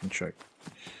 I can check.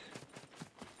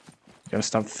 You gotta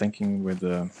stop thinking with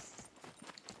the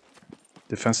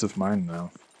defensive mind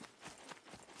now.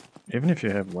 Even if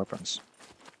you have weapons.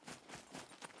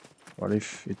 What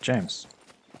if it jams?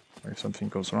 What if something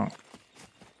goes wrong?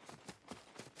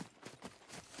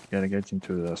 You gotta get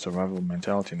into the survival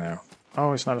mentality now.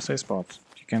 Oh, it's not a safe spot.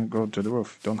 You can't go to the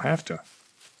roof. Don't have to.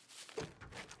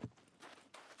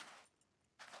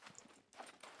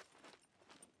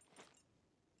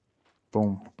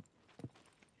 Boom.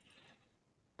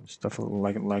 Stuff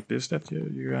like this that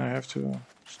you have to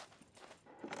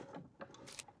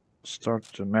start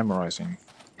memorizing.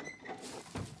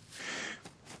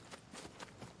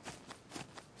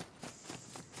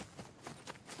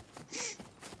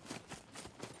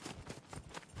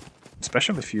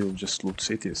 Especially if you just loot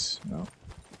cities, you know.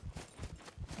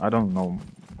 I don't know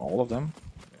all of them.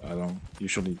 I don't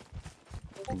usually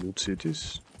loot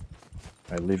cities.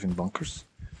 I live in bunkers.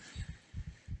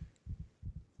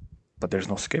 But there's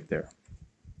no escape there.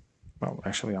 Well,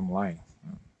 actually, I'm lying.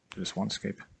 There's one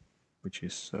escape, which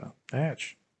is the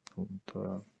edge,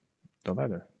 the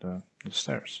ladder, the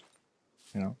stairs,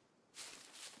 you know.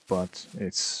 But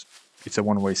it's a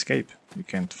one-way escape. You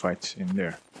can't fight in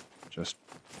there. Just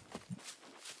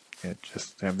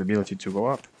have the ability to go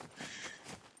up.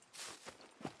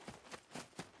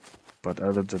 But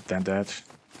other than that,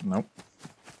 nope.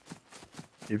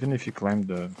 Even if you climb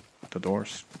the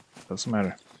doors, doesn't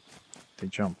matter. They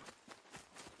jump.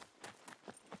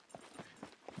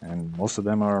 And most of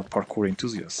them are parkour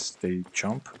enthusiasts. They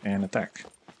jump and attack.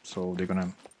 So they're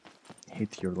gonna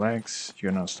hit your legs,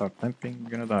 you're gonna start limping,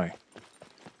 you're gonna die.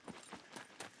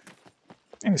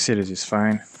 Any cities is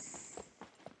fine.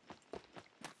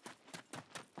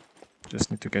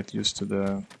 Just need to get used to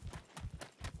the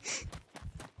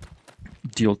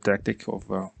old tactic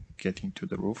of getting to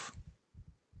the roof.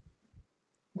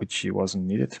 Which wasn't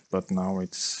needed, but now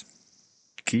it's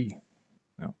key.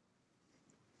 No.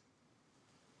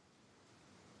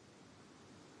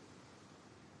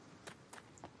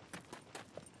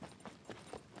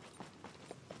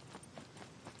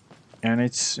 And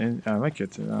I like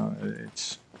it.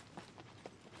 It's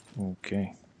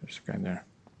okay. There's a guy there.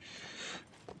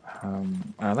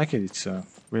 I like it. It's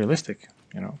realistic.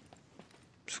 You know,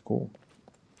 it's cool.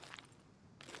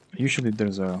 Usually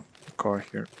there's a car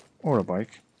here or a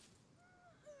bike.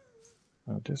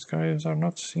 These guys are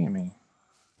not seeing me.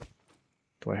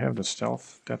 Do I have the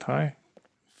stealth that high?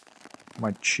 Am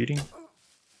I cheating?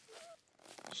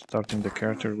 Starting the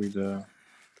character with the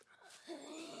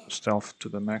stealth to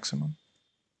the maximum?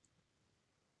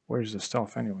 Where is the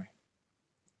stealth anyway?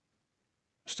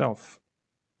 Stealth.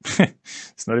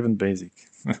 It's not even basic.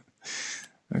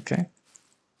 Okay.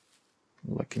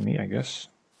 Lucky me, I guess.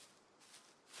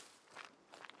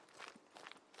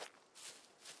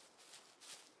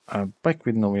 A bike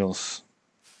with no wheels.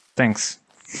 Thanks.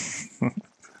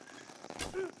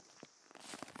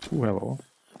 Ooh, hello.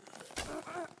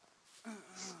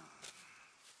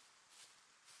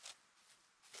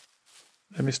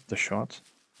 I missed the shot.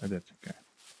 I did, okay.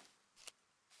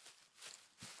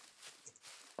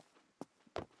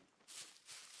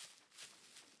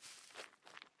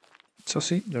 So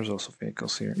see, there's also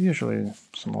vehicles here. Usually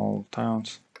small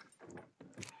towns.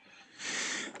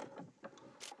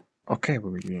 Okay,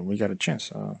 we got a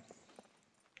chance.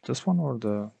 This one or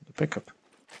the pickup?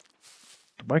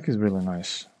 The bike is really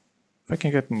nice. If I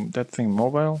can get that thing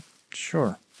mobile,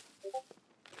 sure.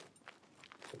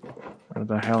 Where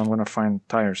the hell I'm gonna find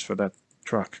tires for that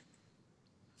truck?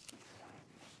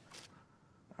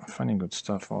 I'm finding good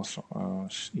stuff also.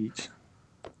 Eat.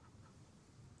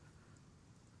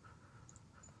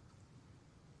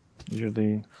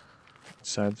 Usually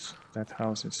inside that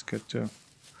house it's good too.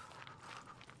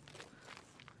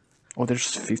 Oh, there's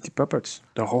 50 puppets.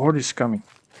 The Horde is coming.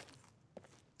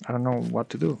 I don't know what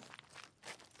to do.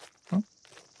 Huh?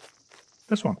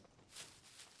 This one.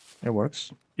 It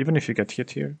works. Even if you get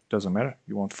hit here, doesn't matter.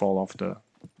 You won't fall off the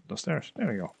stairs.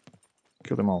 There you go.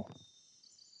 Kill them all.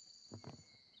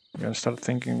 You gotta start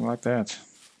thinking like that.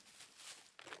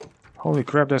 Holy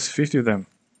crap, there's 50 of them.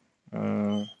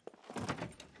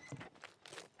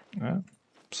 Yeah,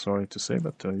 sorry to say,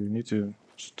 but you need to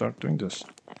start doing this.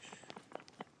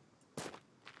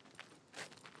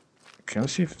 Okay,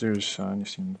 let's see if there's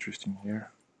anything interesting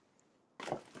here.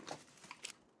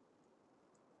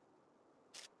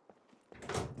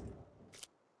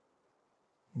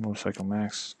 Motorcycle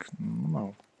mask.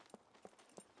 No.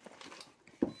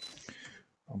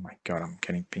 Oh my god, I'm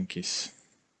getting pinkies.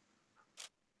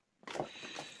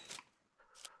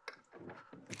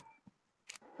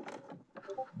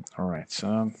 Alright,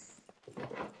 so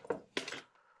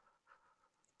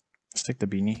let's take the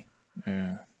beanie.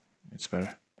 It's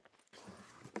better.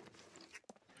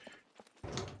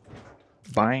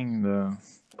 Buying the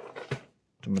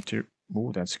material.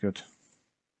 Oh, that's good.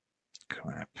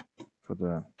 Crap. For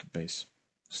the base.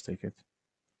 Let's take it.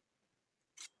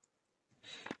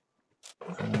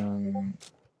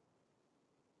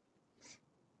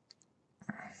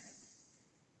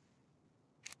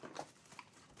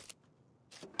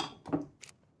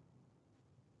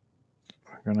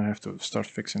 We're gonna have to start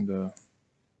fixing the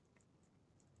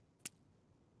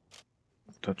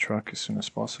truck as soon as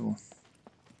possible.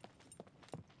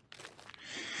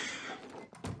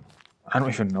 I don't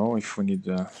even know if we need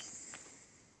the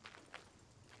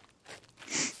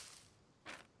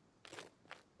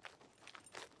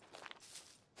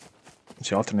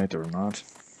alternator or not.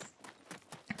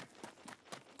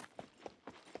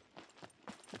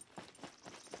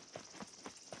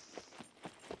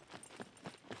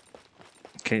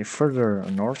 Okay, further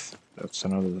north, that's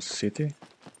another city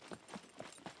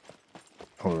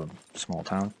or small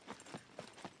town.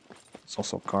 It's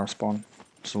also car spawn.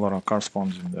 There's a lot of car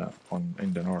spawns in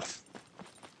the north.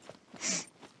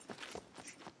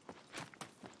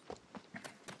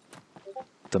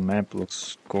 The map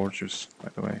looks gorgeous, by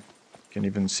the way. You can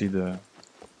even see the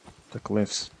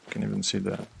cliffs. You can even see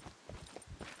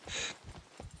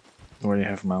where you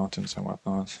have mountains and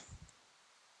whatnot.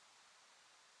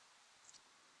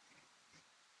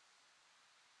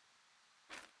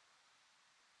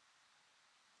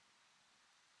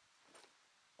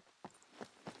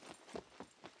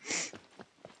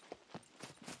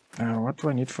 What do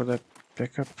I need for that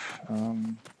pickup?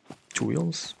 2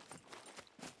 wheels.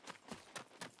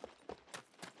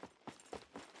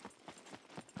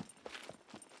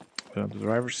 The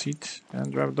driver's seat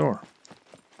and driver door.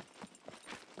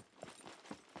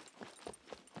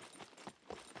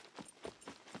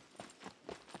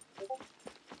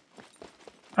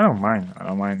 I don't mind. I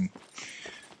don't mind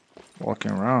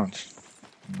walking around,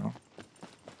 you know.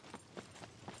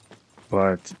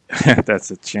 But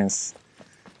that's a chance.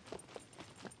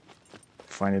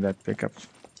 Finding that pickup.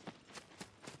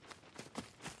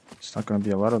 It's not going to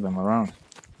be a lot of them around.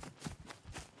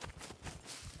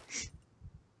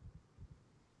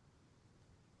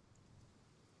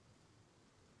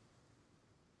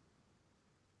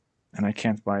 And I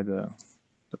can't buy the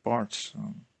parts.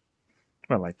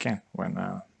 Well, I can when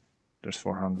there's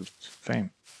 400 fame.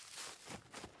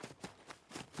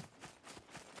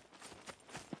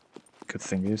 Good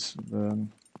thing is,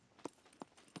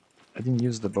 I didn't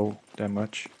use the bow that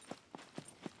much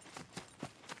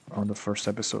on the first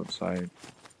episodes. I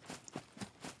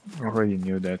already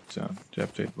knew that the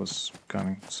update was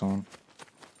coming soon.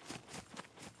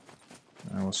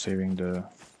 I was saving the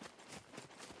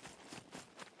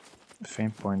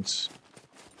fame points.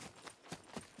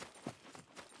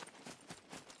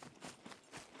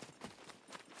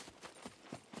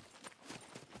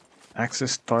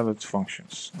 Access toilet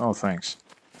functions. No thanks.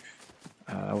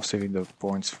 I was saving the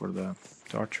points for the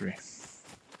archery.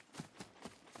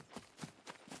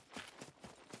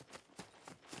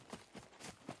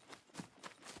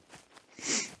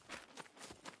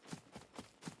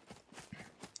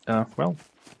 Well,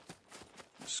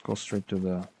 let's go straight to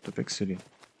the big city.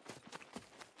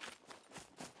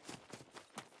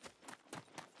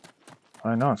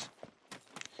 Why not?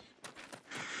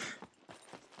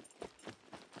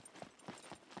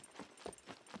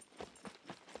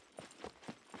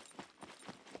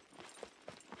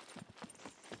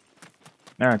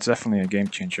 Yeah, it's definitely a game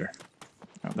changer.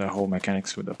 The whole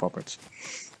mechanics with the puppets.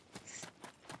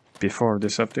 Before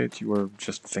this update, you were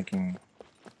just thinking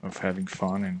of having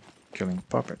fun and killing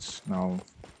puppets. Now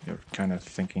you're kind of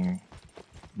thinking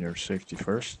your safety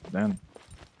first, then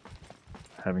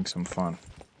having some fun.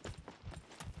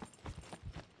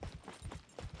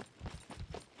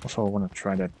 Also, I want to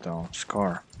try that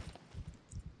SCAR,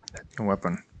 that new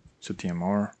weapon. It's a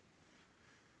TMR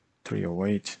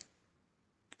 308.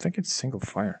 I think it's single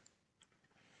fire.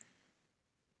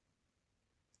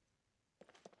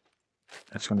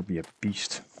 That's going to be a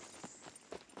beast.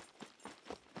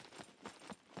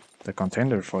 The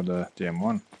contender for the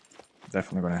DM1.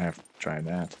 Definitely going to have to try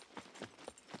that.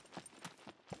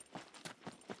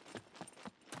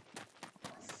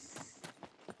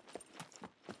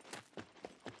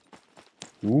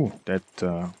 Ooh,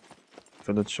 that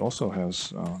village also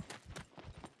has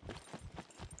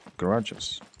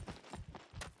garages.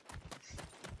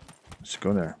 Let's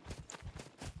go there.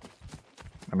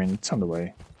 I mean, it's on the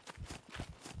way.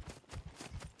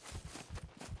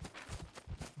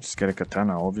 Just get a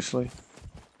katana, obviously.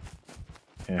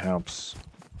 It helps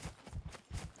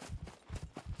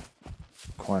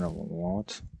quite a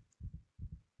lot.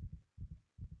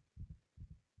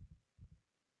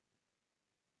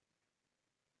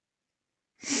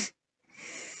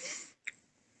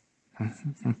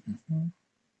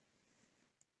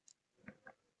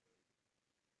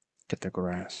 Get the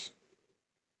grass.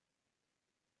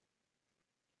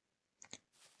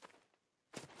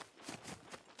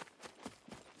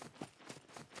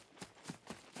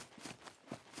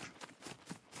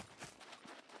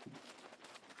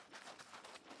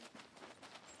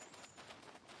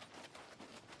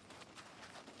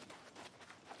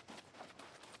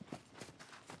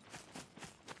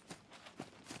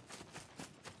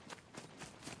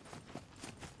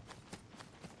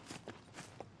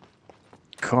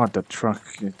 God, that truck,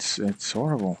 it's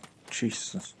horrible.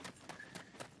 Jesus.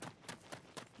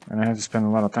 And I had to spend a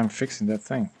lot of time fixing that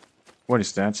thing. What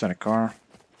is that? Is that a car?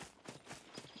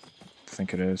 I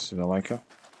think it is. Is it a Leica?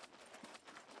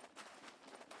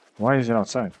 Why is it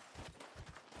outside?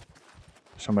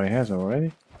 Somebody has it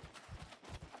already?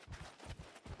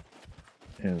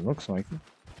 It looks like it.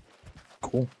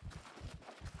 Cool.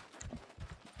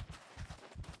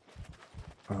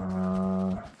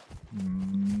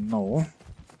 No.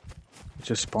 It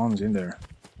just spawns in there.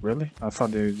 Really? I thought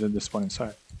they did the spawn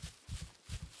inside.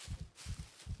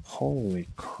 Holy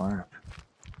crap.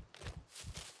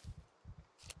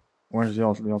 Where's the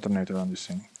alternator on this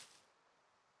thing?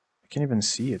 I can't even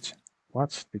see it.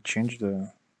 What? They changed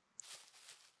the...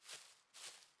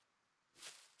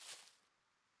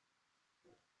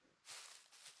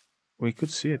 We could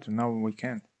see it, and now we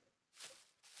can't.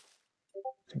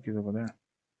 I think it's over there.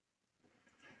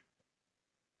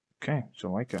 Okay, so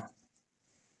Leica.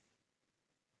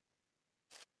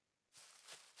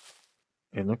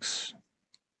 It looks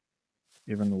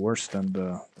even worse than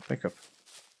the pickup.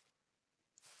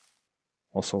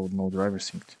 Also, no driver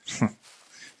seat.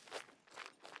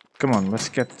 Come on, let's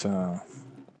get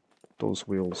those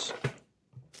wheels.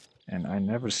 And I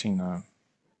never seen an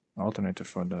alternator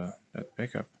for that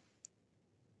pickup.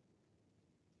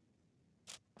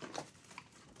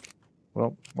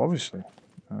 Well, obviously,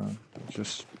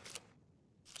 just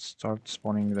start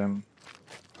spawning them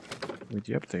with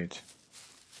the update.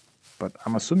 But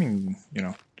I'm assuming, you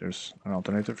know, there's an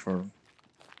alternator for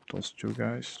those two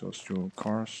guys, those two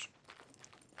cars,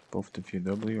 both the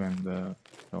VW and the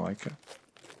Leica.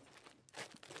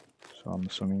 So I'm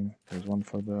assuming there's one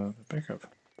for the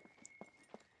pickup.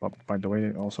 But by the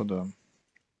way, also the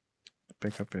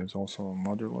pickup is also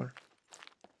modular.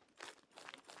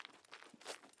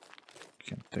 You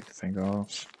can take the thing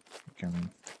off. You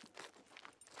can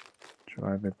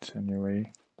drive it any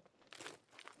way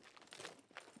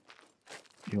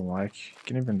you like. You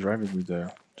can even drive it with the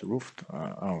roof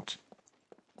out.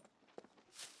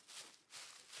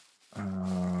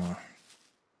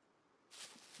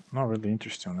 Not really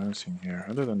interested in anything here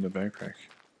other than the backpack.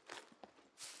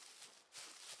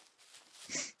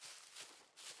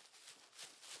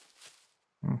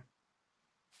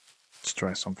 Let's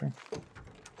try something.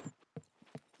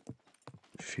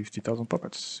 50,000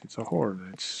 puppets. It's a horde.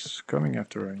 It's coming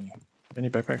after any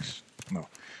backpacks. No.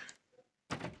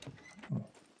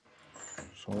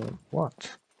 So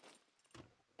what?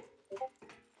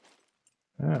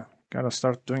 Yeah, gotta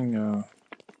start doing.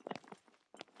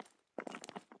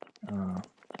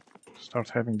 Start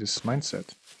having this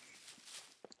mindset.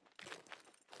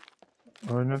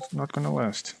 Or it's not gonna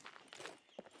last.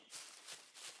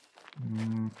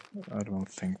 I don't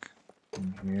think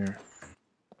in here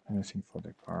anything for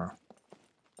the car.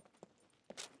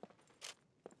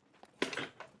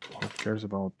 cares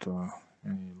about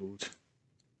any loot?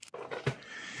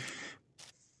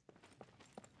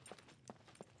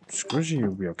 Squishy,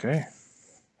 you'll be okay.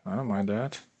 I don't mind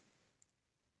that.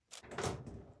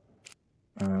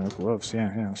 Gloves,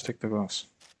 yeah, let's take the gloves.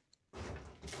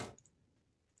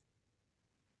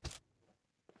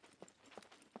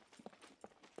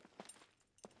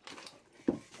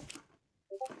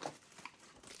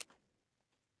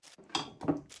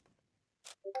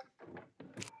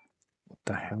 What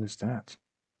the hell is that?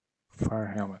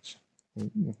 Fire helmets.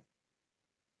 Ooh.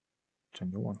 It's a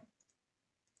new one.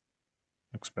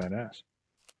 Looks badass.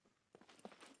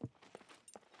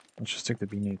 Let's just take the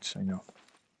B-nades, I know.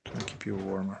 To keep you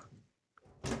warmer.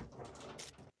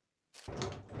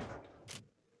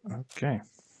 Okay.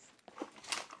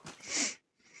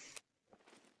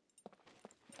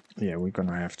 Yeah, we're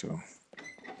gonna have to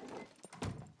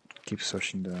keep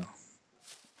searching the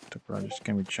projects.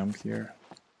 Can we jump here?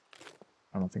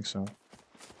 I don't think so.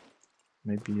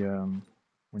 Maybe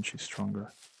when she's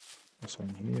stronger. Also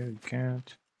in here you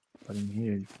can't. But in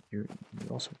here you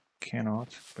also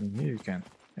cannot. But in here you can.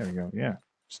 There we go. Yeah,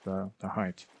 it's the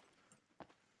height.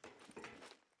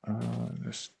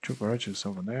 There's 2 barrages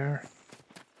over there.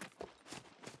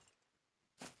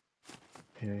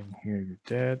 Yeah, in here you're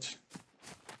dead.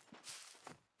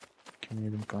 Can you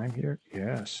even climb here?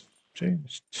 Yes. See,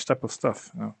 it's this type of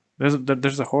stuff. Oh,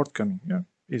 there's a horde coming. Yeah,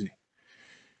 easy.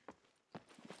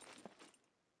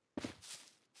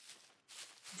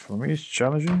 For me, it's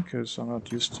challenging because I'm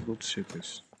not used to build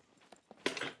cities.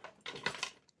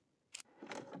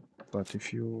 But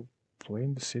if you play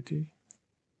in the city,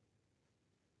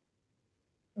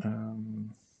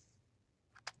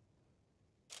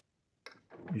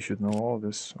 you should know all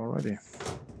this already.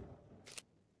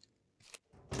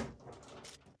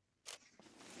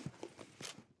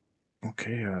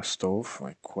 Okay, stove.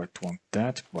 I quite want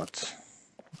that, but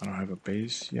I don't have a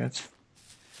base yet.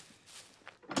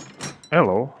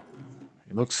 Hello.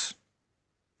 It looks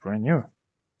brand new.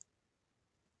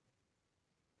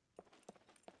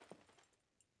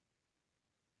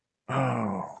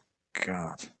 Oh,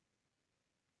 God.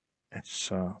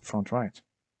 It's front right.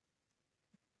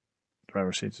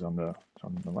 Driver's seat is on the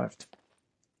left.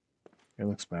 It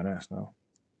looks badass now.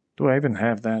 Do I even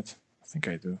have that? I think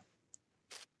I do.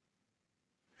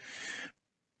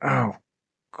 Oh,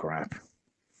 crap.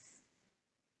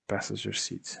 Passenger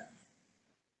seat.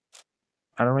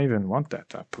 I don't even want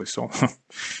that. Please don't.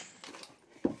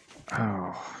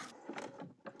 Oh,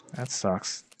 that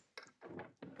sucks.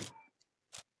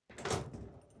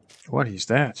 What is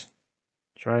that?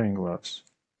 Driving gloves.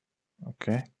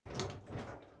 Okay.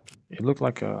 It looked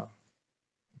like a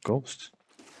ghost.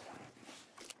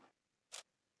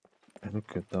 It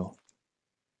looked good though.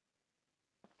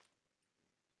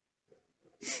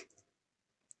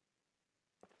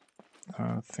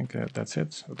 I think that's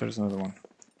it. Oh, there's another one.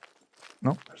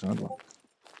 No, there's another one.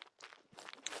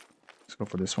 Let's go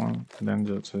for this one, and then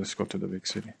let's go to the big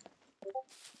city.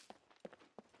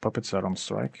 Puppets are on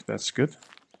strike. That's good.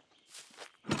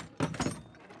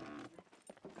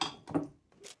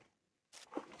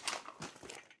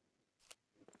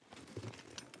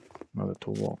 Another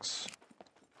toolbox.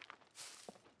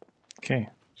 Okay,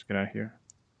 let's get out of here.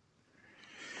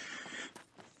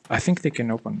 I think they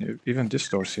can open even these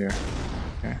doors here.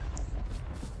 Okay.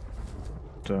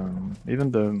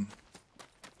 Even the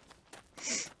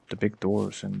big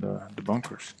doors and the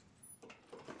bunkers.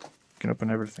 You can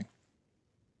open everything.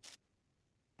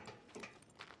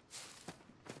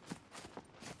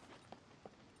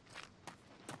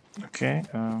 Okay.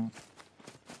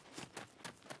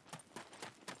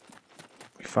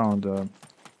 We found a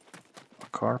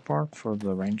car part for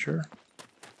the Ranger.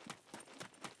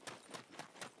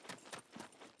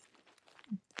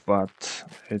 But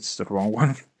it's the wrong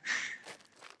one.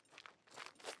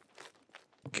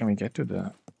 Can we get to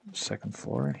the second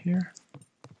floor in here?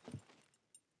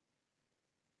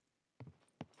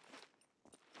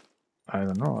 I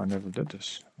don't know, I never did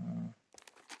this.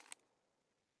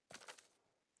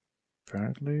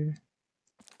 Apparently,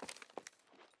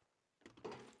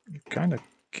 you kind of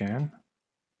can.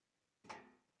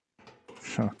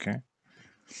 Okay.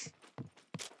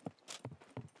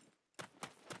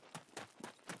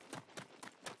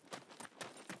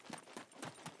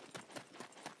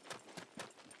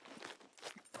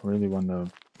 I really want the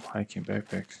hiking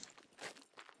backpacks.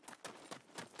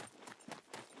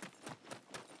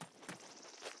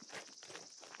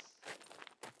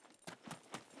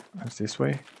 That's this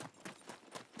way?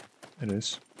 It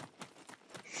is.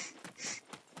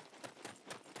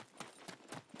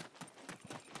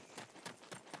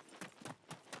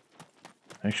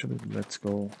 Actually, let's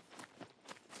go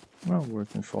Well, we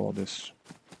can follow this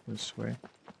way.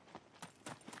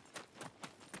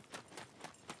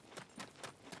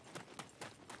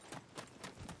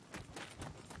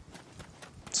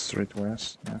 Straight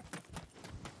west, yeah.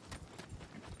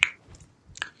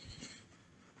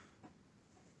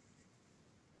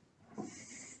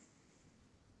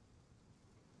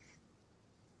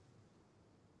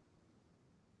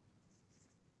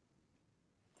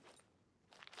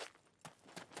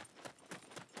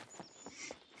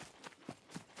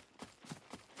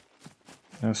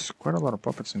 There's quite a lot of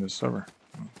puppets in the server.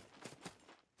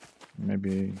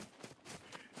 Maybe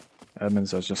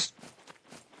admins are just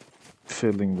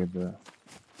fiddling with the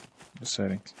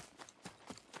settings.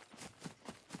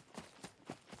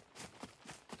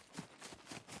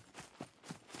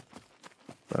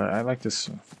 But I like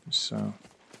this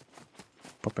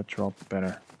puppet drop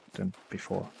better than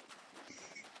before.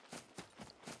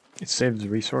 It saves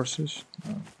resources,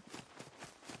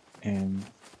 and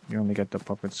you only get the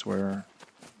puppets where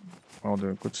all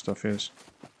the good stuff is.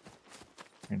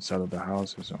 Inside of the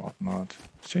houses and whatnot.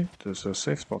 See, there's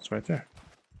safe spots right there.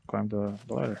 Climb the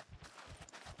ladder.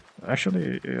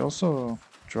 Actually, it also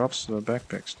drops the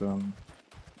backpacks,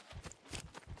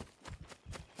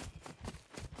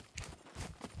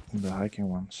 the hiking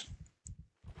ones.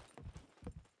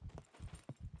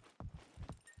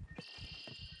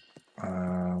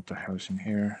 What the hell is in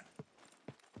here?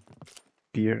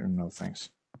 Beer? No thanks.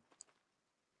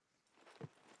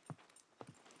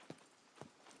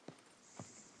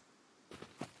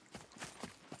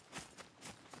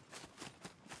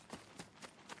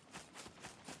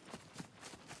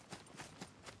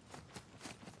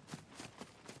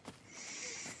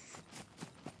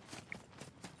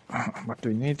 What do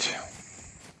we need?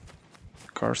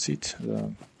 Car seat,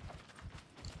 the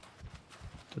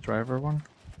driver one.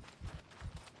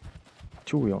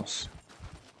 2 wheels.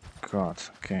 God,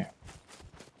 okay.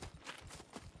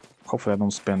 Hopefully I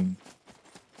don't spend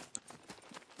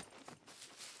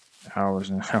hours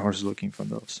and hours looking for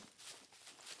those.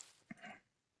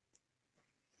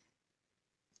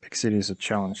 Big city is a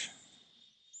challenge.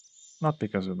 Not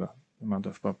because of the amount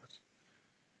of puppets.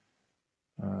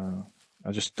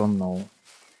 I just don't know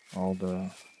all the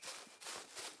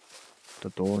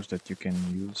doors that you can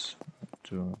use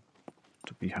to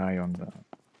be high on the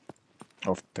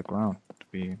off the ground, to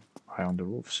be high on the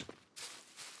roofs.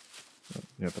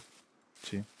 Yeah, but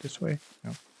see, this way,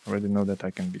 yeah, I already know that I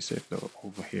can be safe though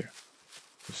over here.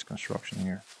 This construction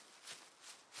here.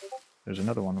 There's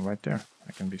another one right there.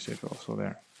 I can be safe also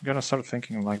there. I'm gonna start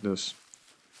thinking like this.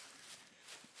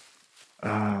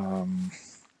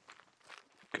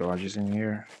 Garages in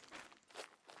here.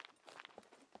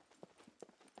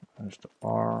 There's the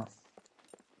bar.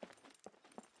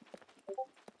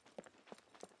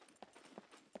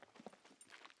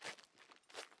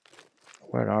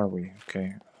 Where are we?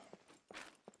 Okay.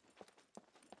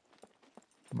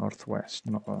 Northwest,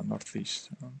 no, northeast.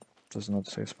 There's not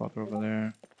a safe spot over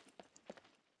there.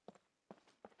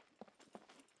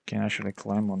 Can actually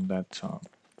climb on that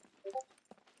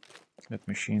that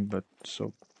machine, but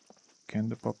so can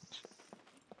the puppets.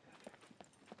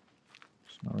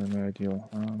 It's not really ideal.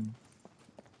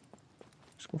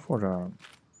 Let's go for the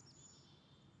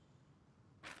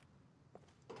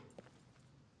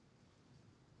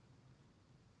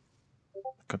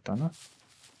katana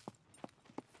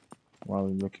while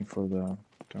looking for the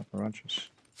garages.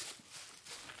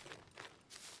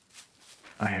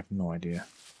 I have no idea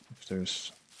if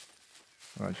there's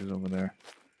garages over there.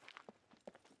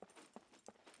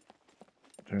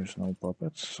 There's no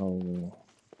puppets, so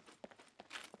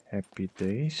happy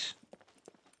days.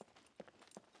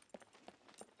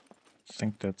 I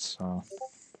think that's a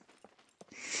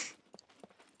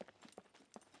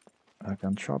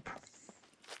gun shop.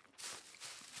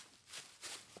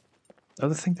 The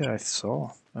other thing that I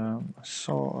saw,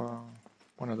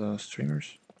 one of the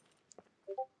streamers,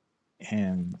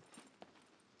 and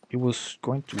he was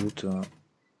going to loot a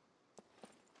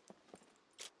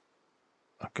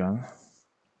gun.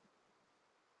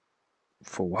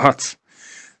 For what?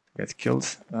 Get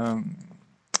killed.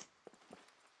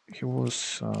 He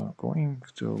was going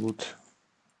to loot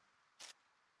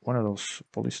one of those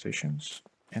police stations,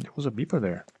 and there was a beeper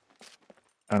there.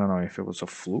 I don't know if it was a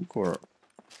fluke or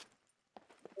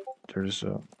there's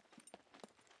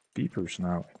beepers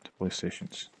now at the police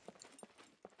stations.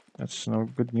 That's no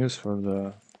good news for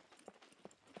the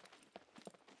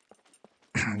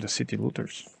the city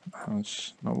looters.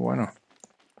 It's no bueno.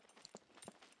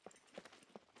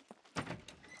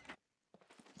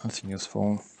 Nothing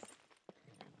useful.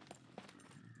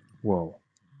 Whoa.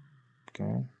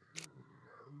 Okay.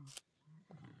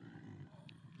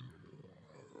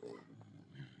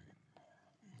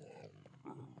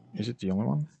 it the only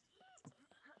one?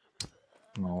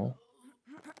 No.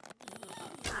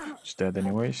 It's dead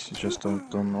anyways. You just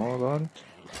don't know about it.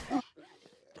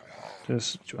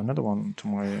 There's another one to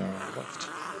my left.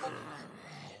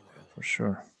 For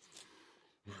sure.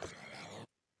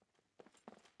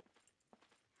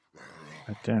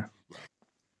 Right there.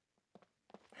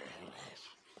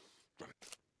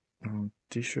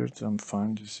 T-shirt, I'm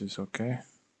fine. This is okay.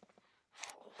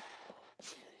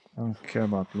 I don't care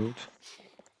about loot.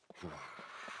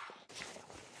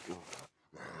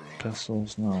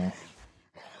 Pencils, no.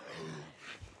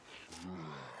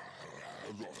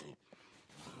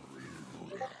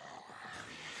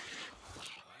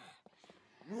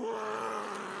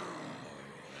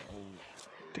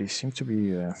 They seem to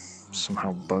be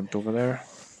somehow bugged over there.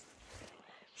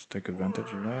 Let's take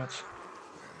advantage of that.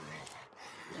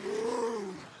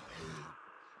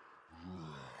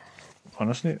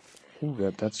 Honestly,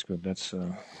 ooh, that's good. That's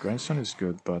grindstone is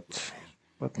good, but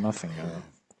nothing.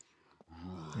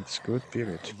 It's good,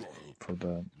 period, for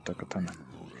the katana.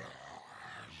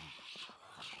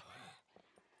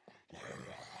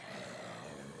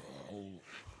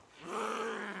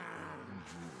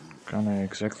 Kinda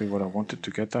exactly what I wanted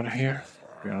to get out of here,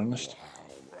 to be honest.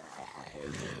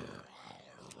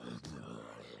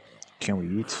 Can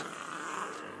we eat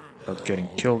without getting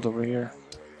killed over here?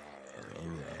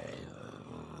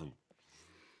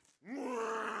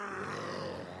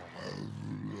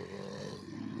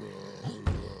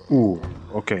 Ooh,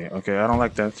 okay, I don't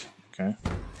like that. Okay.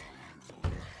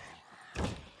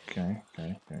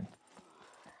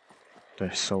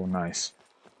 They're so nice.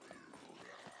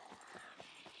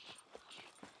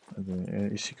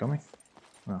 Is he coming?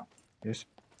 No. Yes.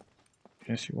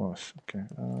 Yes, he was. Okay.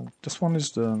 This one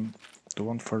is the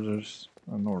one further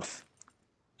north.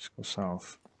 Let's go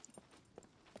south.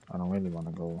 I don't really want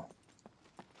to go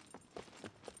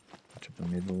to the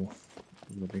middle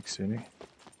of the big city.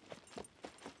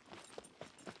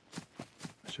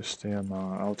 Let's just stay on the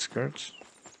outskirts.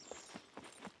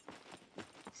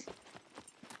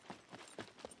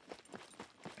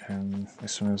 And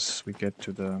as soon as we get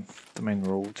to the main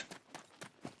road,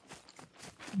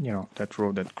 you know, that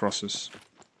road that crosses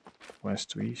west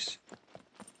to east,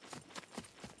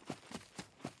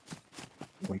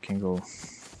 we can go.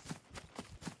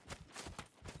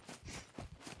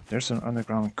 There's an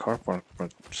underground car park,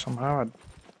 but somehow I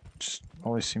just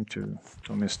always seem to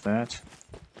miss that.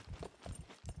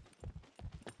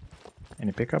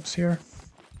 Any pickups here?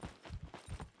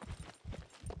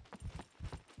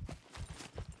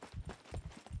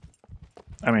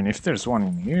 I mean, if there's one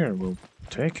in here, we'll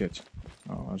take it.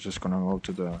 Oh, I was just gonna go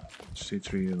to the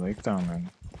C3 Lake Town and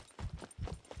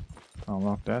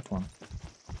unlock that one.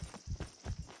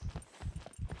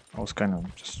 I was kind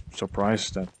of just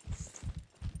surprised that,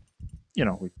 you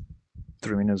know, with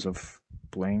 3 minutes of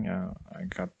playing, I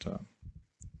got the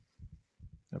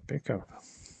pickup.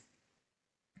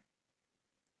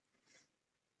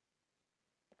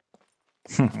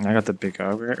 I got the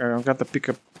pickup. I got the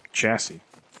pickup chassis,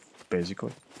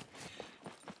 basically.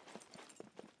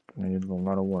 Needed a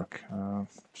lot of work.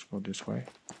 Let's go this way.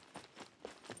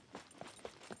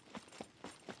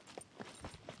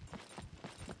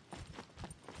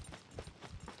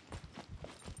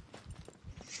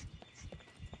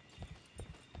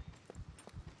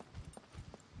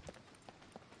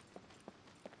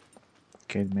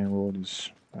 Okay, the main road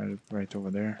is right over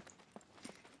there.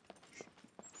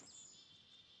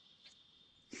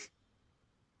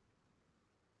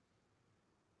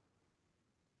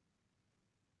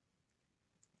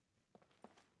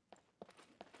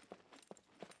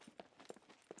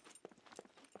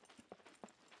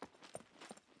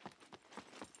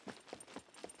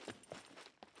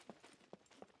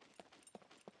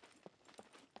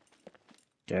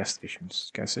 Gas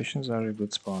stations. Gas stations are a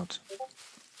good spot.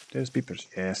 There's beepers.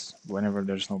 Yes, whenever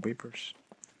there's no beepers.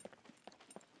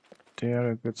 They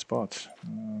are a good spot.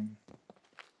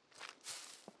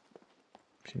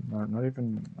 See, not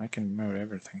even... I can mirror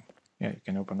everything. Yeah, you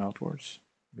can open outwards.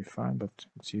 Be fine, but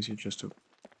it's easier just to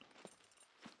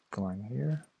climb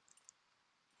here.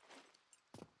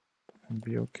 And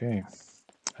be okay.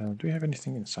 Do we have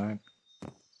anything inside?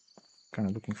 Kind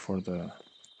of looking for the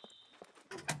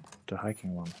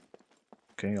hiking one.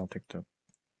 Okay, I'll take the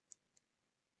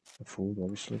food,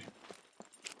 obviously.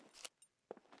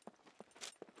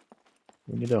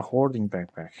 We need a hoarding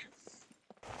backpack.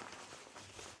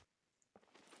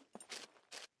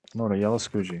 Not a yellow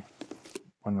squidgy.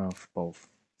 One of both.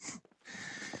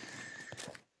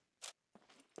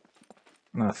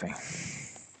 Nothing.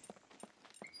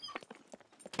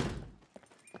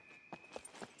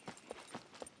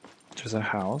 There's a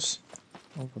house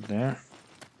over there.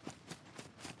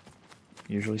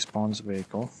 Usually spawns a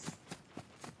vehicle.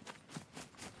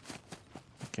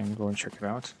 Can go and check it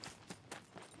out.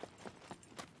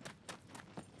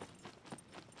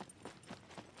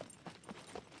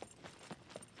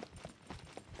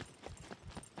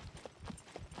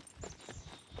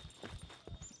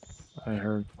 I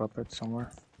heard puppet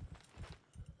somewhere.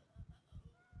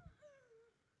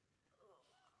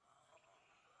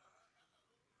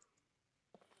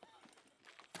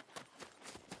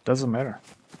 Doesn't matter.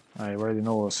 I already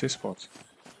know a safe spot.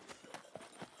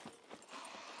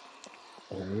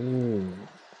 Oh,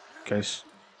 guys!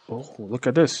 Oh, look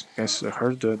at this! Guys,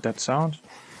 heard that sound?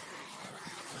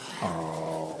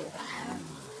 Oh,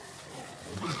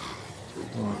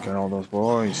 look at all those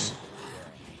boys!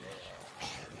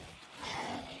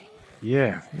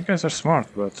 Yeah, you guys are smart,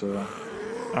 but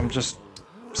I'm just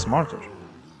smarter.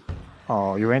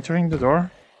 Oh, you entering the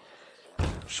door?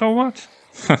 So what?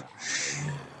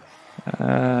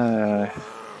 uh,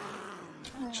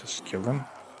 just kill them.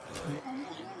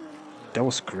 That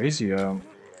was crazy.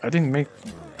 I didn't make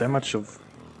that much of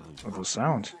a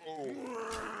sound.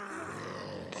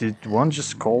 Did one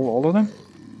just call all of them?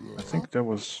 I think that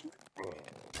was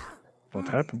what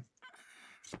happened.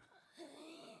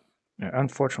 Yeah,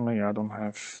 unfortunately, I don't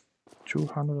have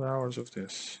 200 hours of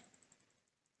this.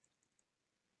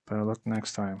 Better luck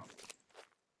next time.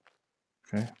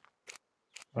 Okay.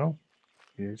 Well,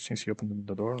 yeah, since you opened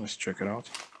the door, let's check it out.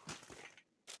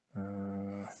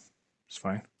 It's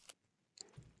fine.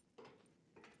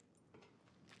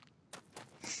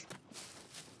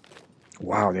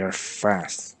 Wow, they are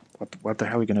fast. What the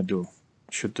hell are you gonna do?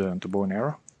 Shoot the bow and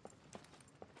arrow?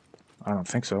 I don't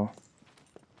think so.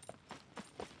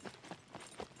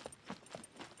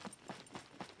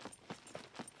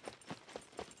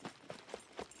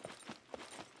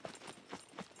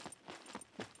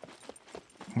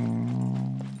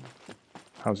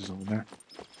 Houses over there.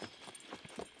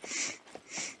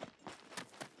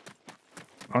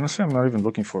 Honestly, I'm not even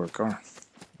looking for a car.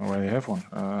 I already have one.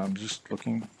 I'm just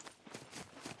looking.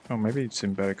 Oh, maybe it's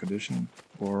in better condition,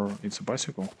 or it's a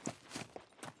bicycle.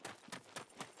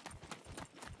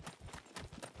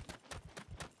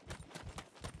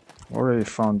 Already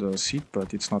found a seat,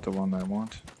 but it's not the one I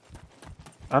want.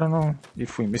 I don't know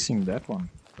if we're missing that one,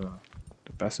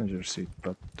 the passenger seat,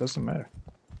 but doesn't matter.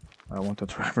 I want the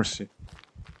driver's seat.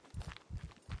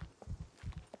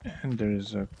 And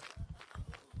there's a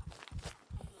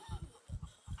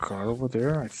car over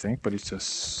there, I think, but it's a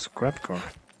scrap car.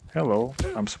 Hello,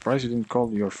 I'm surprised you didn't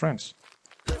call your friends.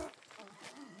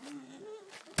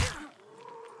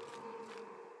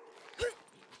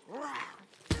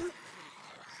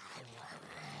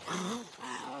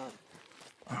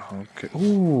 Okay,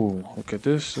 ooh, look at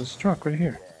this truck right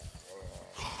here.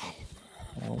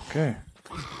 Okay.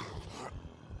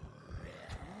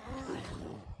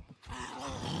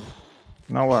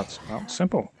 Now what? Well,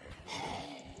 simple.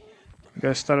 You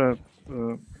guys started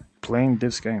playing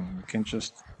this game. You can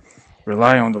just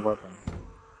rely on the weapon.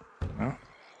 Huh?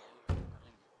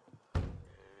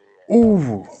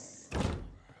 Ooh!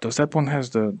 Does that one has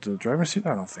the driver's seat?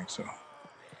 I don't think so.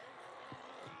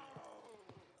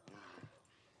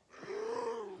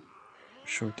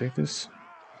 Should we take this?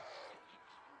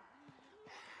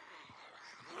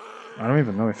 I don't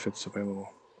even know if it's available,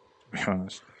 to be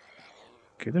honest.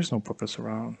 Okay, there's no puppets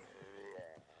around.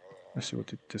 Let's see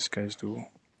what these guys do.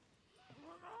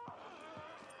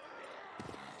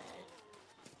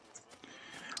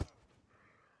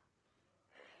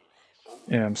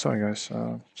 Yeah, I'm sorry guys.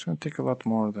 It's gonna take a lot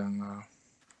more than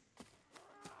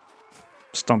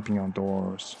stomping on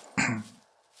doors. I'm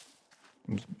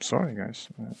sorry guys.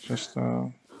 It's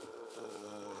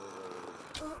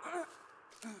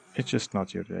just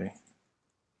not your day.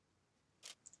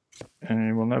 And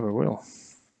it will never will.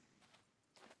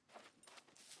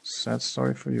 Sad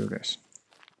story for you guys.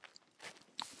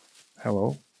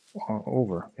 Hello?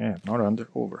 Over. Yeah, not under,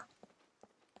 over.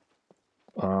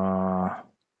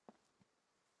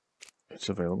 It's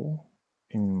available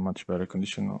in much better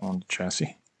condition on the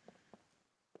chassis.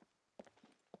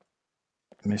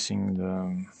 Missing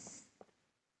the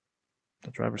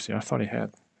driver's seat. I thought he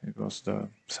had. It was the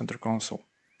center console.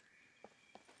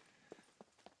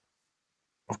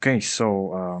 Okay,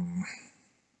 so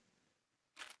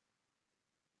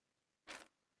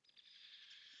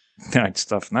night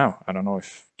stuff now. I don't know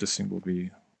if this thing will be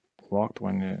locked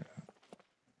when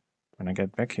I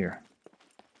get back here.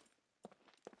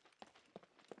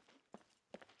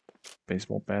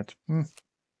 Baseball bat.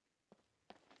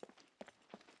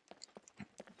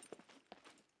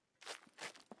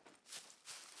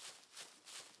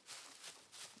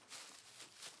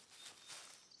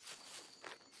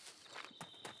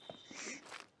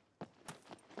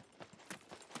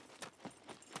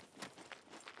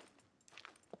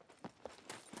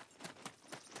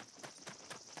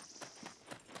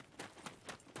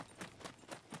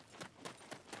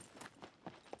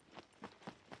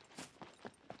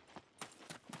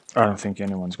 I don't think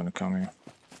anyone's gonna come here.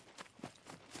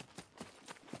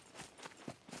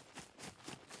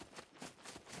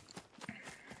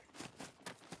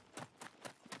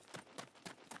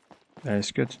 That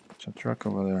is good. It's a truck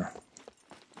over there.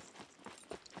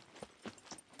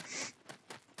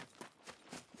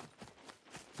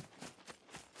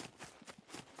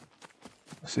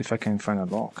 Let's see if I can find a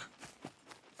lock.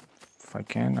 If I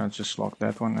can, I'll just lock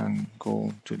that one and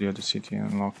go to the other city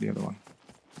and lock the other one.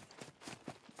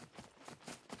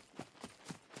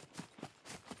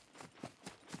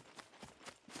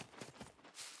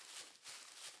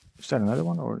 Is that another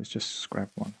one or it's just scrap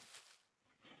one?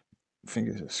 I think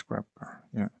it's a scrap car,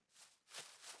 yeah.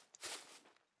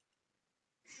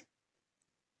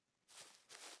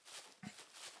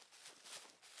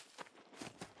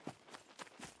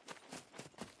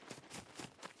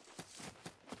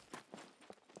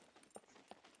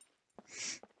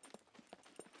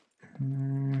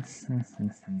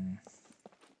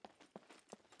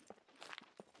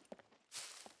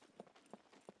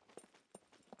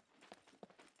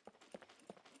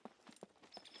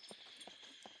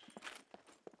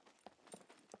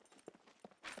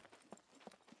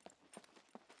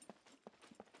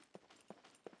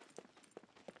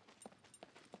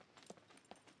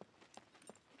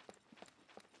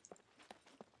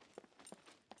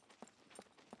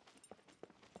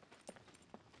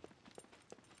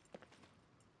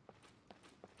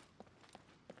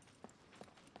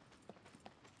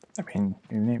 I mean,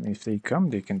 even if they come,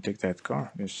 they can take that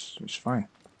car. It's fine.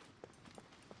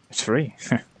 It's free.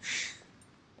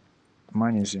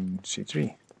 Mine is in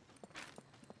C3.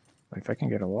 But if I can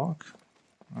get a lock,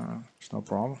 it's no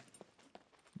problem.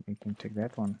 We can take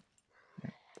that one.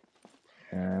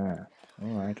 Yeah.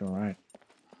 Alright, alright.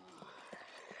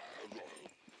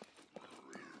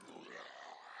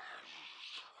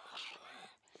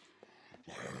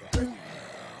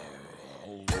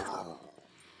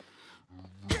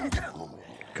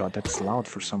 God, that's loud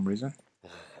for some reason.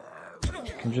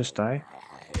 Can you just die?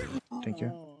 Thank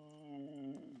you.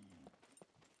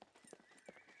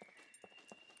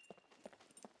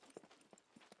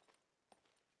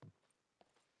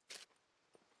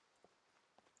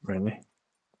 Really?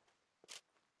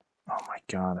 Oh my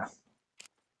god.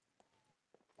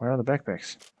 Where are the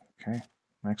backpacks? Okay,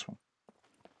 next one.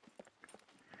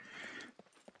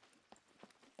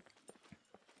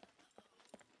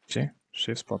 See?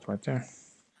 Safe spot right there.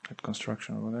 That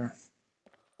construction over there.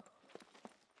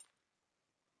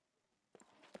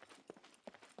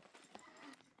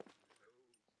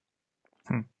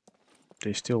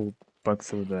 They still bug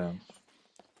through the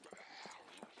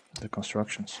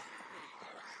constructions.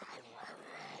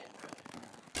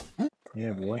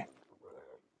 Yeah, boy.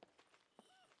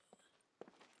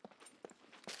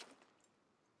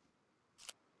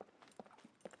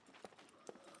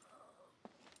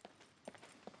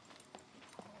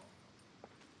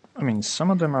 I mean, some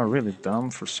of them are really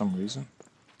dumb for some reason.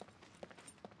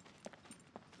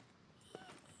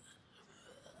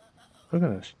 Look at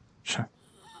this.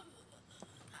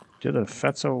 The other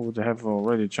fatso would have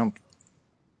already jumped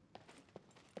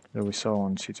that we saw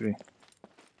on C3.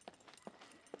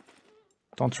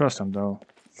 Don't trust him though.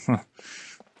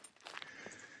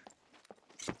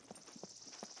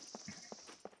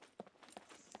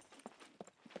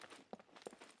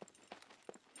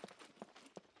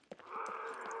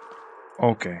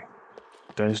 Okay,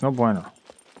 there is no bueno.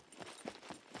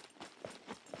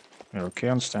 You're okay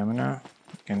on stamina.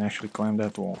 You can actually climb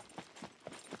that wall.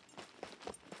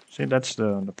 See, that's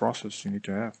the process you need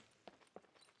to have.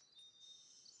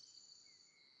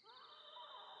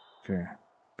 Okay,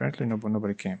 apparently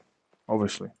nobody came,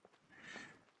 obviously.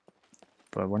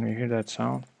 But when you hear that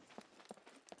sound,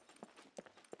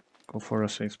 go for a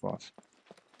safe spot.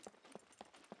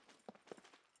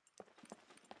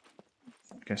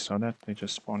 Okay, saw that, they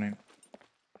just spawn in.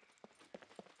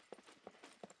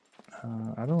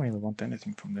 I don't really want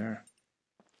anything from there.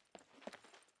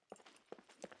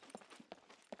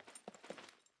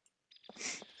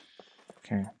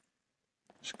 Okay,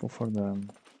 let's go for the...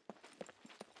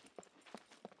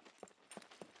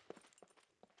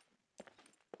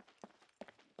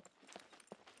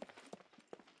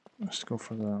 Let's go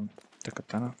for the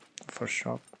katana, the first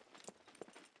shop.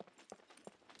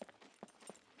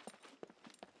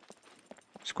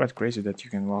 It's quite crazy that you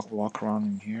can walk around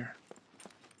in here.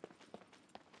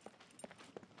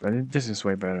 But this is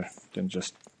way better than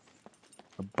just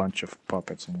a bunch of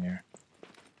puppets in here.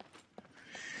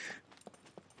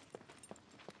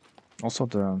 Also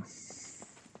the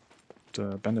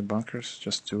abandoned bunkers,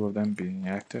 just 2 of them being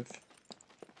active.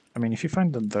 I mean, if you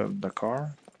find the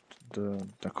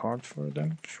card for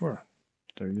them, sure,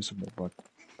 they're usable, but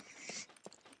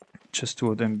just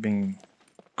two of them being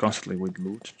constantly with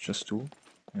loot, just two,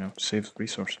 you know, saves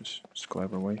resources. It's a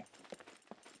clever way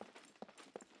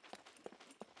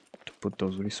to put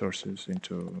those resources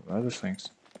into other things.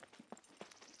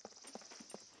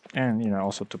 And, you know,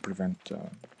 also to prevent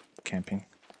camping.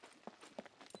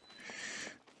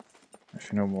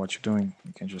 If you know what you're doing,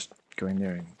 you can just go in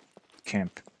there and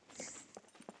camp.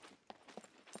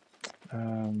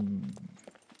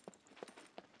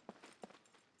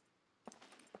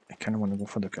 I kind of want to go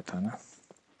for the katana.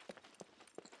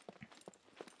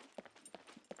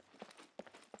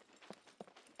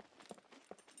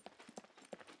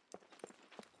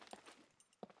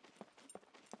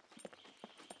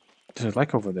 There's a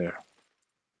like over there.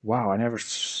 Wow, I never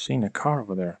seen a car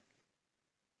over there.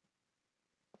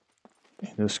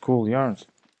 In the schoolyard.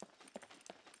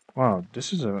 Wow,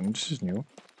 this is new.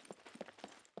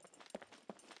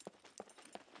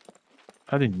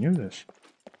 I didn't know this.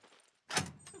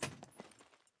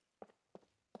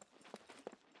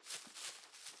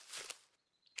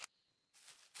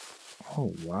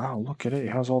 Oh wow, look at it.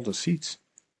 It has all the seats.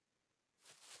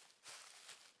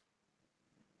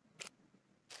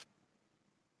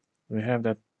 We have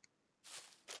that.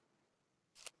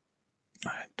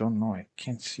 I don't know, I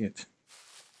can't see it.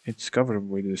 It's covered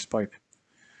with this pipe.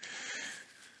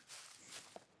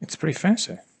 It's pretty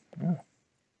fancy. Yeah.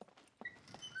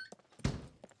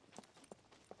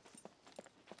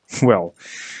 Well,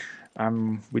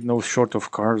 I'm with no short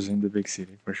of cars in the big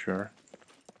city for sure.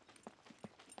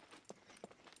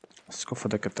 Let's go for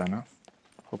the katana.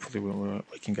 Hopefully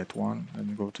we can get one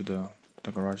and go to the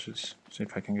garages. See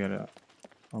if I can get a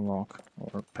lock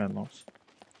or padlocks.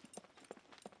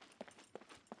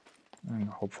 And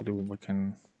hopefully we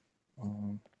can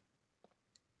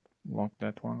lock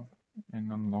that one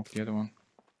and unlock the other one.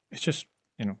 It's just,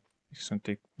 you know, it doesn't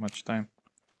take much time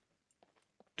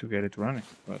to get it running,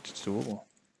 but it's doable.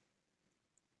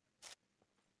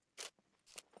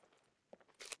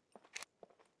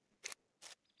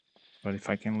 But if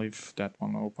I can leave that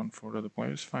one open for other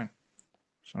players, fine.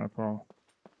 It's not a problem.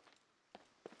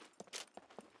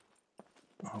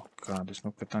 Oh god, there's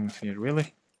no katana here,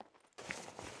 really?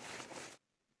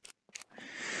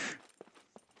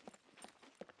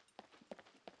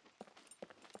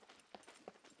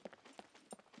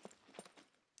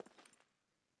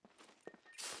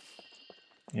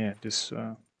 Yeah, this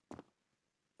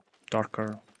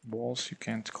darker walls you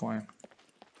can't climb.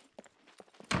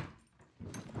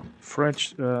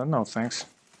 Fridge, no thanks.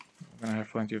 I'm gonna have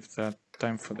plenty of that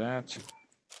time for that.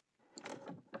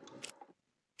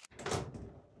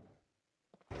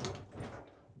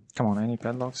 Come on, any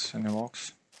padlocks, any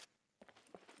locks?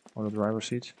 Or the driver's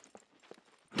seat?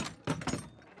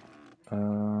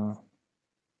 I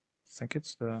think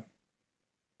it's the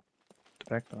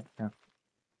back door, yeah.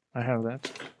 I have that.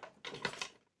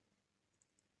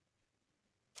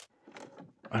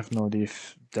 I have no idea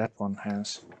if that one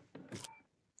has.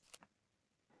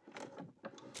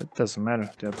 It doesn't matter,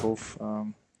 they're both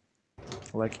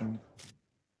lacking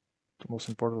the most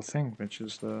important thing, which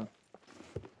is the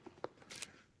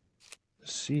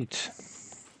seat.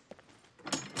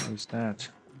 What is that?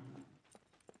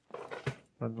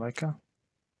 But like a...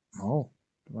 Oh,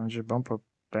 runs your bumper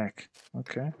back.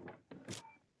 Okay.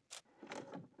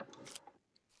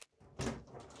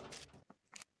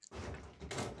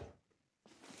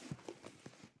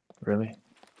 Really?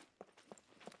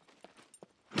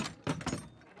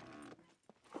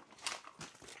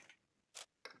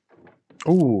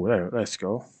 Oh, there, let's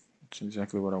go. That's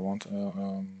exactly what I want.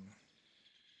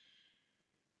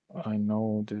 I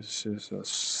know this is a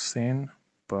sin,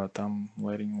 but I'm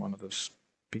letting one of those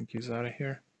pinkies out of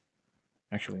here.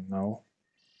 Actually, no.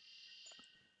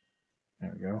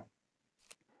 There we go.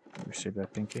 Receive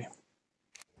that pinky.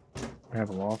 We have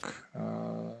a lock.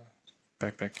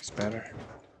 Backpack is better.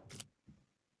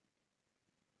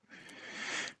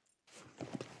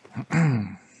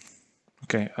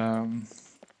 Okay,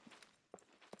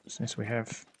 since we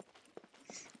have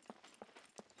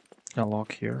a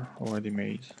lock here already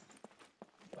made,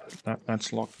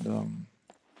 let's lock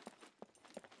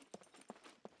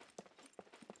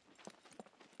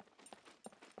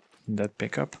that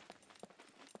pickup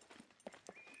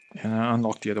and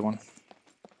unlock the other one.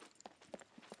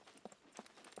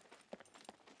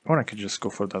 Or I could just go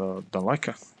for the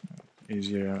Leica.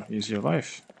 Easier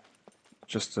life.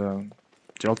 Just the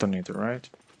alternator, right?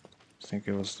 I think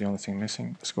it was the only thing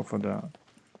missing. Let's go for the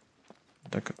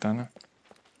katana.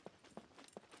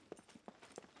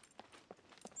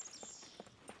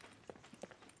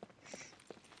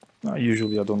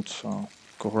 Usually I don't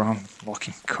go around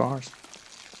locking cars.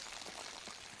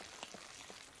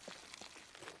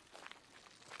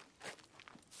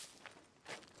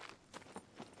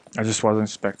 I just wasn't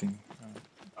expecting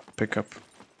a pickup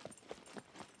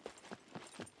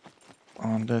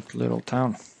on that little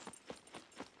town.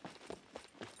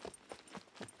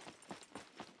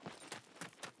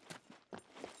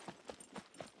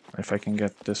 If I can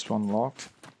get this one locked.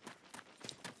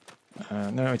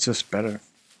 No, it's just better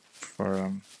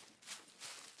for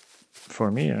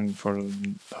me and for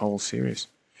the whole series.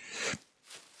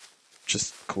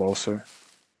 Just closer.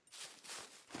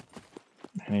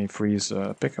 And he frees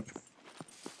a pickup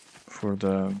for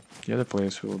the other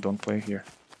players who don't play here.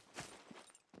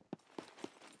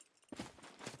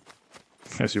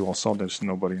 As you all saw, there's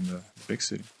nobody in the big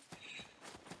city.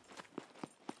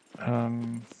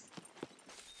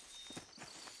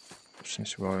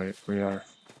 Since we are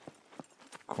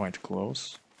quite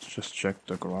close, let's just check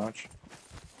the garage.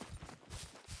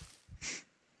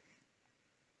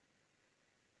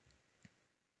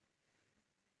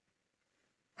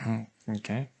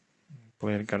 Okay,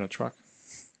 player got a truck.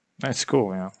 That's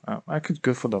cool, yeah. I could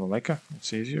go for the Leica,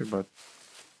 it's easier, but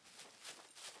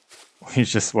we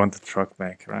just want the truck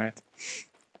back, right?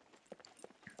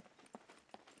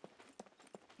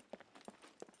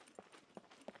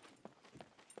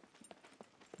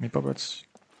 Me puppets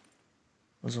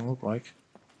doesn't look like.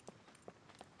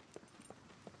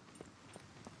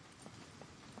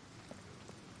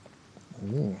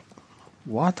 Ooh.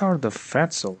 What are the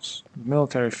Fetzels,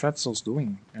 military Fetzels,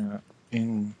 doing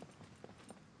in,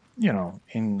 you know,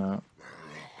 in...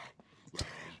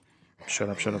 Shut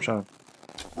up, shut up, shut up.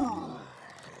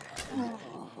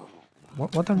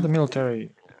 What are the military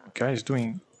guys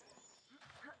doing?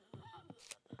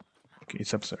 Okay,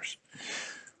 it's upstairs.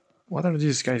 What are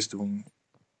these guys doing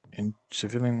in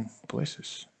civilian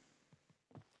places?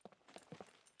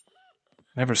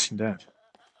 Never seen that.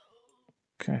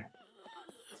 Okay.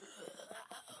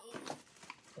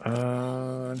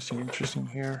 Anything interesting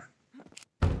here?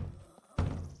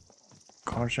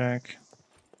 Carjack.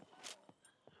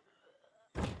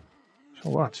 So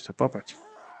what? It's a puppet.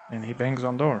 And he bangs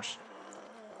on doors.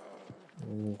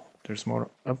 Ooh, there's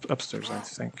more upstairs, I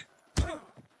think.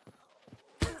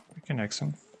 We can axe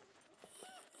him.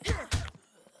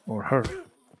 Or her.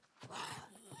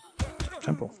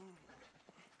 Temple.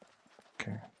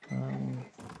 Okay.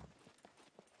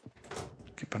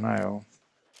 Keep an eye out.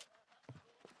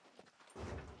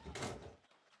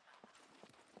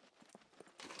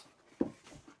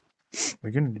 We're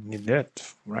gonna need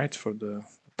that, right, for the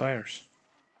tires.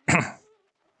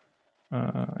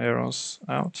 Arrows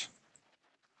out.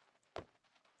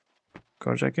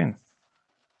 Carjack in.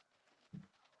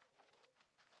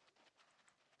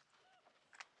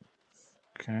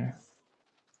 Okay.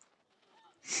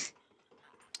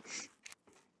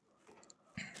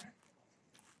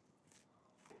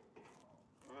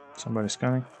 Somebody's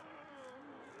coming.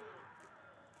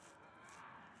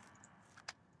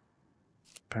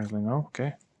 Apparently no,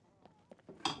 okay.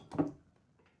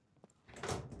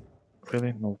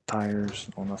 Really? No tires,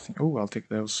 no nothing. Oh, I'll take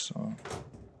those.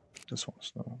 This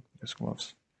one's no, these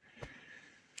gloves.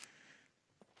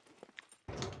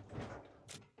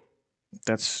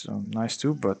 That's nice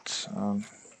too, but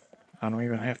I don't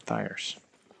even have tires.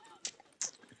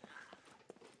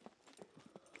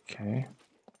 Okay.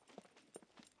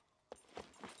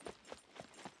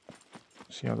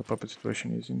 See how the puppet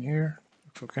situation is in here.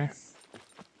 Looks okay.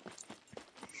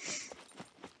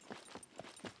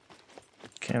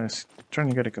 Okay, let's try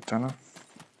and get a katana.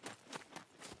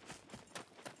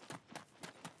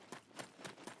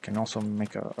 Can also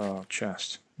make a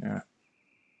chest. Yeah.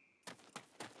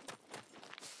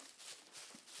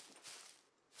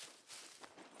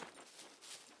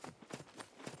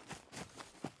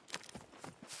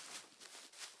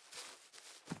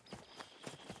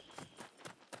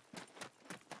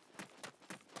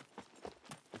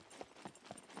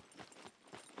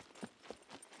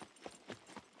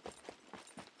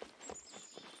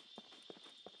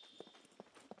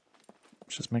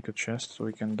 Just make a chest so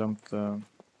we can dump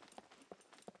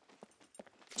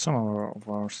some of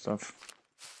our stuff.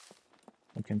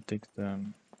 We can take the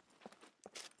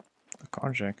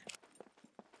carjack.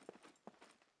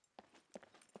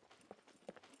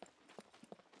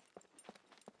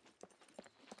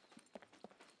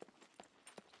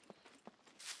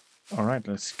 Alright,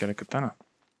 let's get a katana.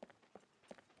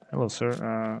 Hello, sir.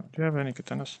 Do you have any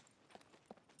katanas?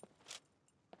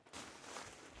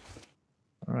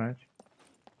 Alright.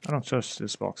 I don't search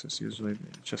these boxes, usually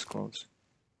it's just clothes.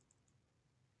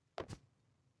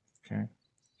 Okay.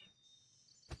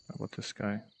 How about this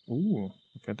guy? Ooh,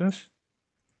 look at this.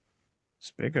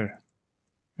 It's bigger.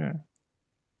 Yeah.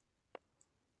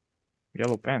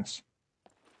 Yellow pants.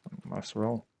 Must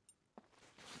roll.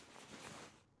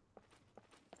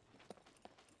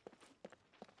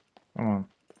 Come on.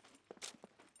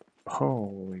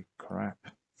 Holy crap.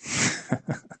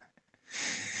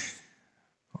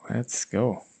 Let's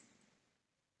go.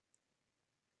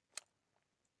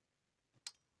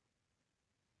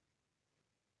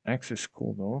 X is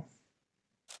cool though.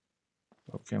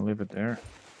 Okay, leave it there.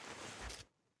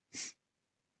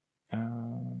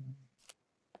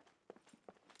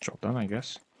 Job done, I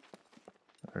guess.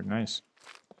 Very nice.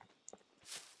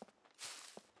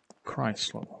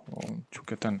 Chrysler. Oh, 2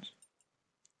 katanas.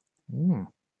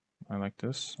 I like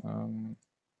this. We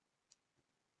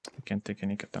can't take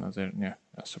any katanas there. Yeah,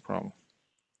 that's the problem.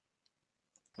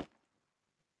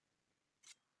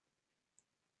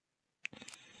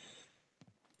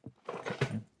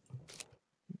 Okay.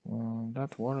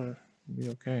 That water will be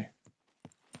okay.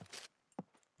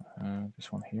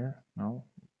 This one here? No.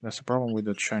 That's the problem with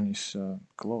the Chinese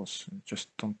clothes. Just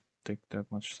don't take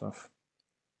that much stuff.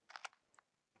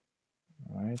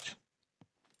 Alright.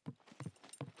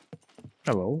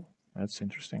 Hello. That's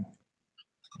interesting.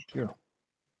 Thank you.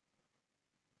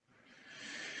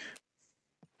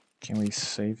 Can we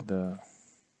save the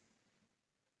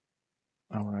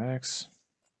our eggs?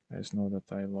 You guys know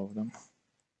that I love them.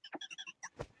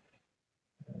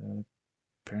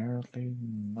 Apparently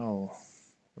no.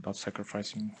 Without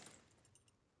sacrificing.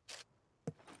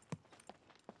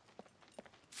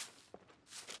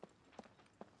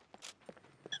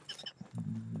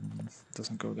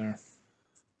 Doesn't go there.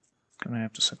 Gonna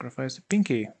have to sacrifice the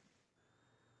pinky.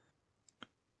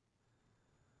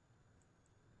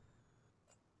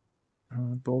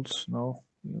 Bolts, no.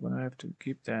 We're gonna have to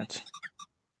keep that.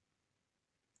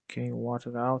 Okay,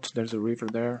 water out. There's a river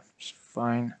there. It's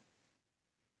fine.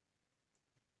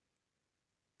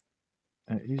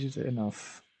 Is it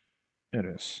enough? It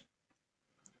is.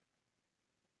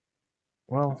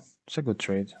 Well, it's a good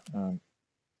trade.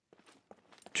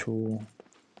 2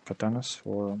 katanas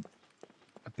for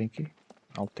a pinky.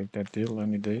 I'll take that deal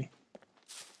any day.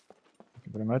 Thank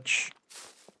you very much.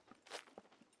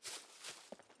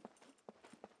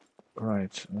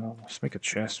 Right, well, let's make a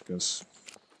chest because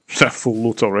it's a full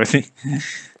loot already.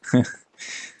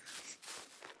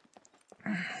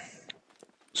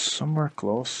 Somewhere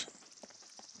close.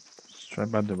 Let's try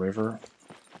by the river.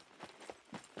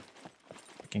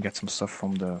 We can get some stuff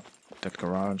from that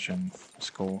garage and let's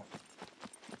go.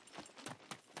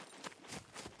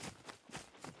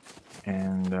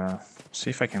 And see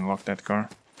if I can lock that car.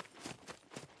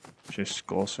 Just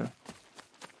closer.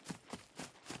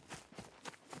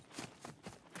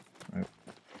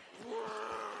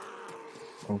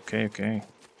 Okay, okay.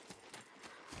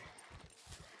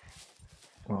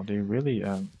 Well, they really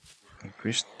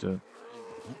increased the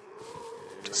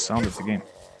sound of the game.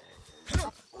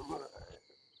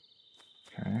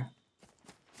 Okay.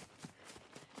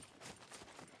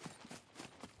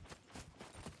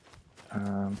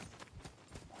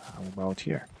 How about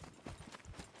here?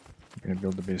 I'm gonna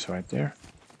build the base right there.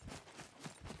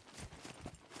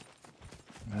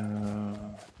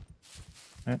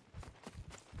 Eh.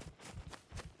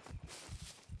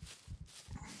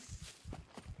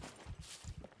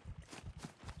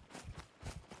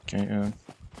 Okay,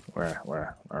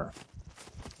 where? How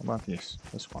about this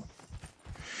one?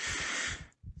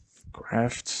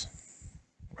 Crafts.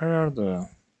 Where are the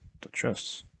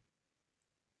chests?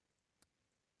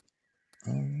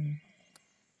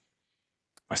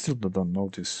 I still don't know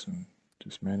these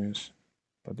menus,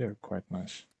 but they're quite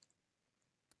nice.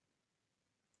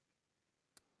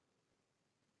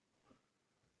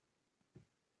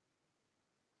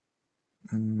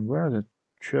 Where are the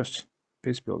chests?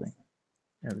 Base building.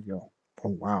 There we go. Oh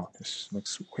wow, this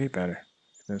looks way better.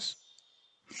 This.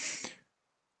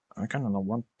 I kind of don't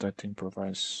want that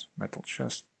improvised metal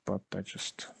chest, but I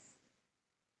just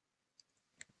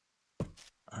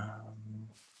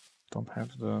don't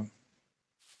have the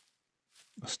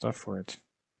stuff for it.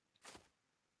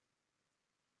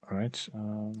 Alright,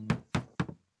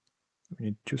 we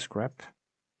need 2 scrap.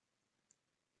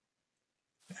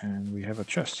 And we have a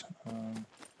chest.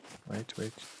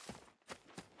 Wait.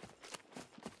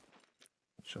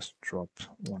 Just drop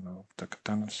one of the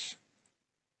katanas.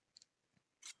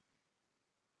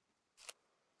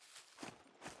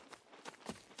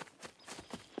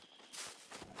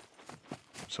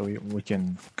 So we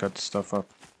can cut stuff up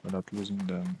without losing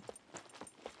the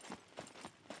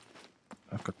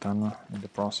katana in the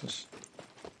process.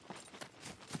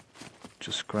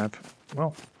 Just scrap.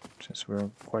 Well, since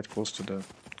we're quite close to the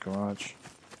garage.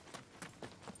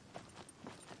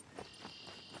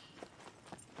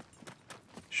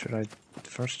 Should I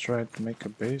first try to make a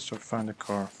base or find a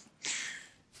car?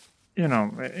 You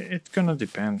know, it's gonna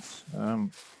depend.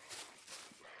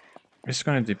 It's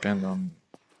gonna depend on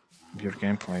your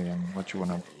gameplay and what you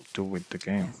want to do with the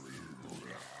game.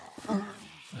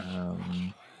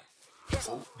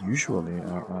 Usually,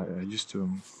 I used to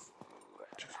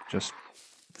just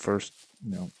first,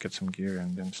 get some gear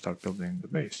and then start building the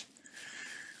base.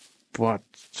 But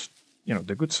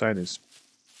the good side is,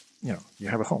 you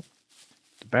have a home.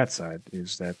 The bad side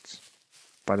is that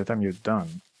by the time you're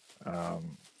done,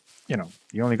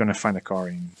 you're only going to find a car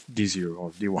in D0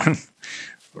 or D1,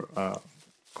 or,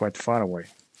 quite far away.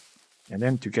 And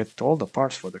then to get all the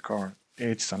parts for the car,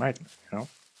 it's a nightmare,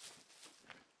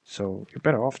 So you're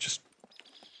better off just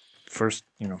first,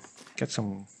 get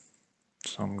some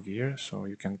gear so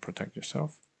you can protect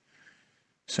yourself.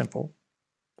 Simple.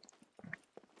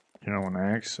 An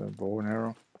axe, a bow and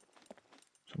arrow,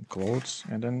 some clothes,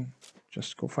 and then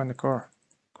just go find a car.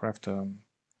 Craft a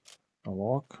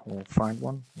lock or find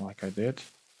one like I did.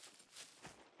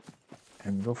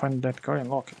 And go find that car and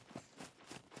lock it.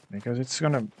 Because it's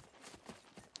gonna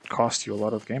cost you a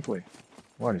lot of gameplay.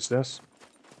 What is this?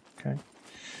 Okay.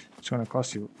 It's gonna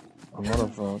cost you a lot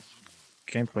of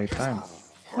gameplay time.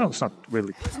 Well, it's not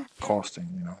really costing,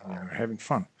 you're having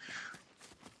fun.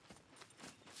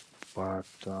 But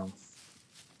not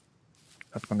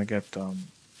gonna get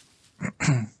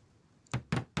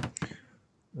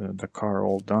the car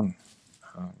all done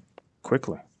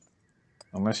quickly,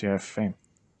 unless you have fame,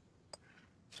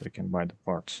 so you can buy the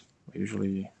parts. But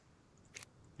usually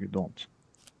you don't.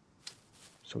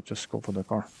 So just go for the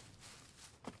car.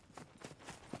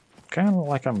 Kind of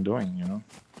like I'm doing,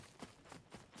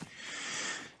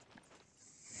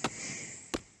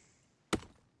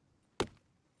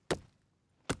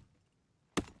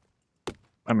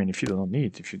 I mean, if you don't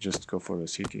need, if you just go for the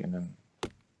city and then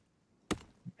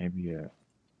maybe a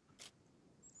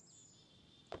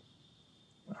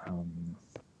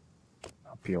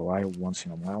POI once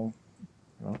in a while,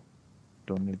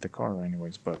 don't need the car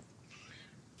anyways. But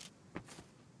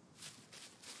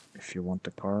if you want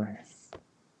the car,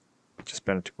 it's just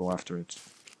better to go after it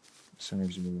as soon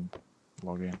as you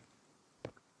log in.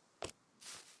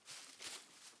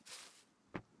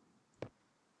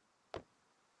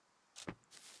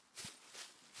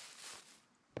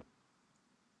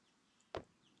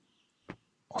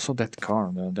 Also, that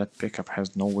car, that pickup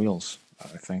has no wheels,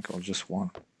 I think, or just one.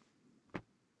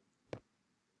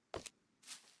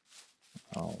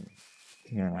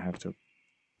 Yeah, I have to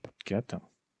get them.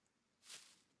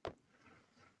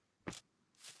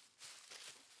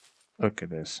 Look at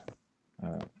this.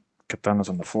 Katana's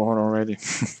on the floor already.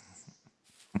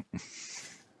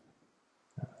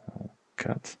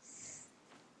 Cut.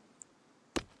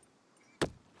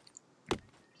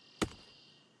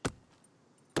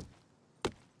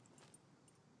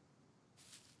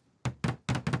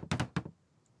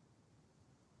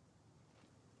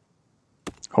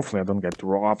 Hopefully I don't get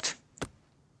robbed.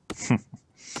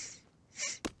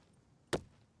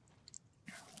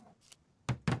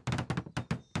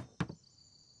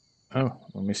 Oh,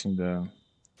 we're missing the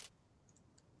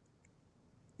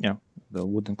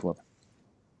wooden club.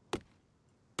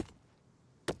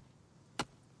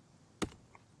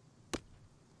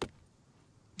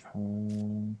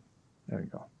 There we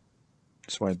go.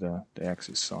 That's why the axe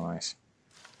is so nice.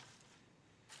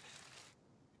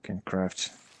 You can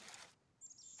craft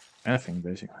anything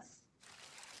basically.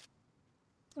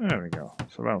 There we go.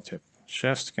 Survival tip.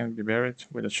 Chest can be buried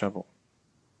with a shovel.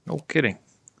 No kidding.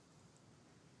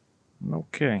 No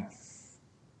kidding.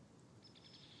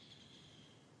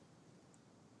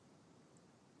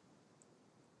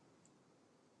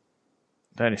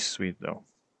 That is sweet though.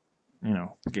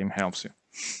 The game helps you.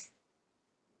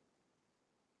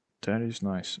 That is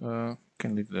nice.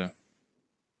 Can leave the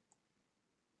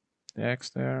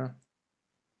axe there.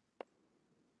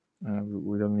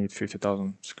 We don't need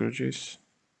 50,000 scourges.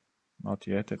 Not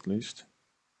yet, at least.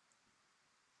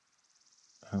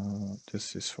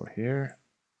 This is for here.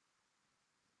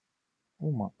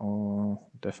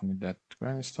 Definitely that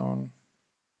grindstone.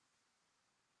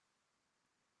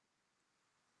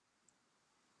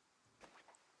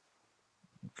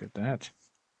 Look at that.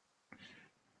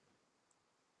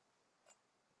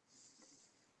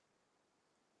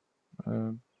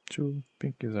 Two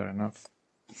pinkies are enough.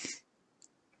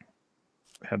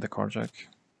 Had the car jack.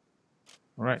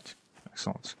 Alright,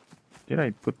 excellent. Did I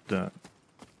put the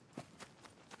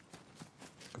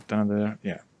katana there?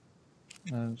 Yeah.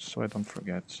 So I don't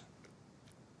forget.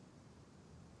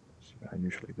 I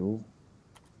usually do.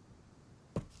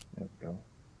 There we go.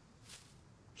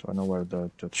 So I know where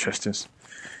the chest is.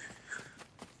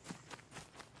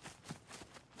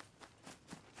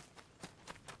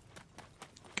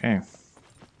 Okay,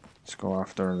 let's go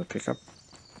after the pickup.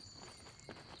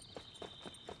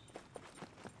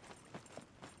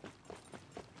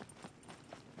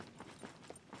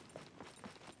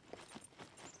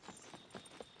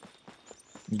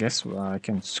 guess I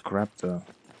can scrap the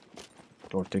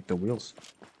or take the wheels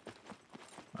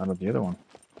out of the other one,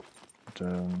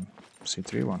 the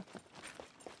C3 one.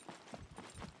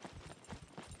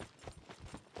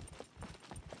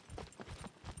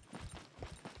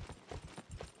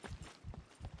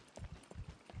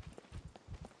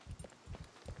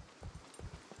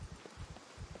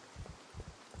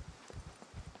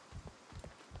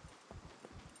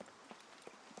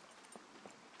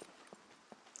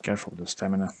 Careful, the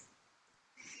stamina.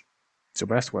 It's the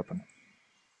best weapon.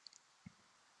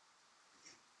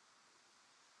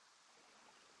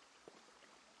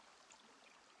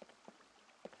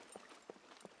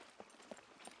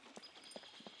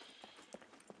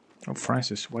 Oh,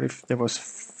 Francis, what if there was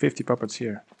 50 puppets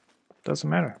here? Doesn't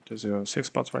matter. There's 6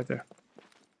 spots right there.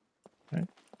 Right?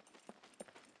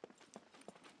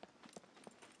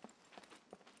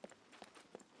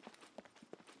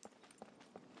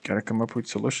 Gotta come up with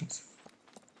solutions.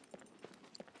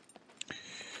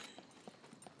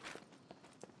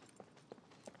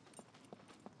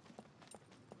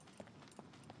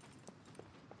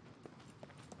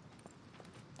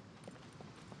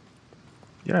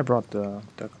 Yeah, I brought the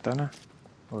katana,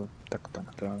 or the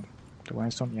katana, the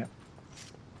rhinestone, yeah.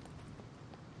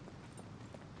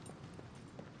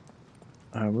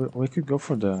 We could go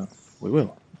for the, we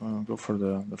will go for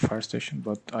the fire station,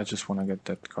 but I just want to get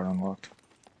that car unlocked.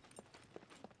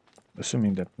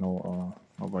 Assuming that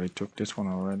nobody took this one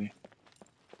already.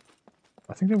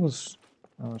 I think there was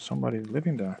somebody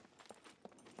living there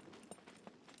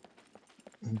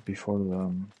before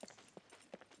the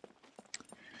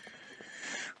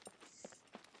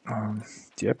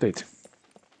update.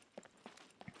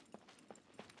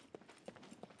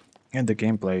 And the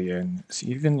gameplay, and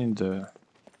even in the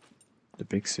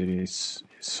big city, is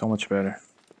so much better.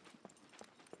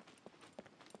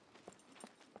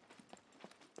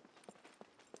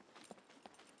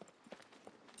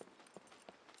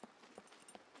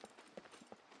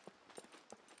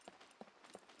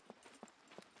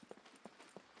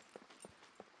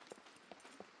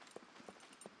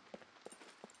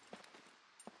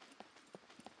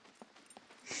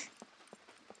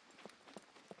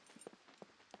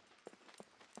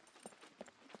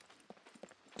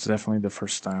 It's definitely the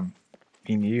first time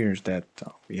in years that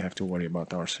we have to worry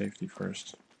about our safety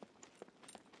first.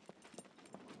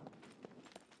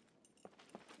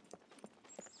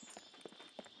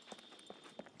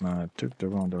 I took the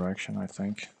wrong direction, I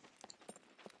think.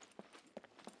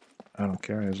 I don't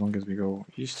care as long as we go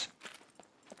east.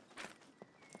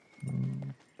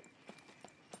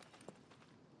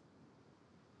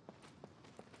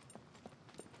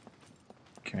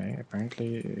 Okay,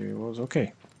 apparently it was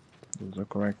okay. It was the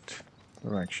correct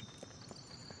direction.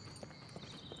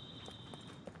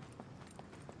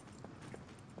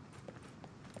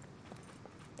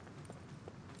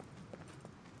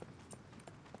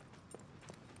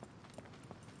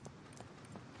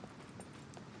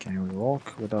 Can we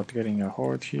walk without getting a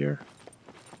horde here?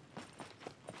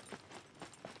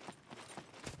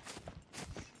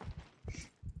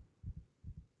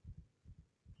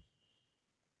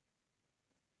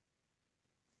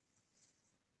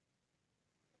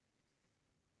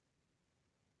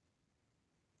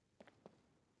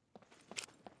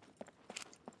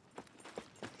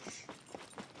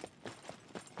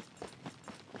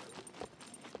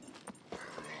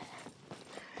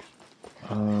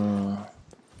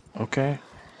 Okay.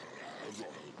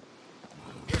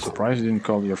 Surprised you didn't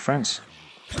call your friends.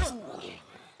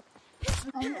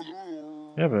 You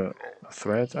have a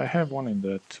thread? I have one in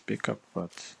that pickup,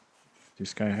 but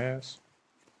this guy he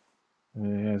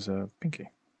has a pinky.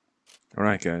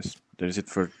 Alright guys, that is it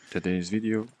for today's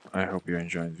video. I hope you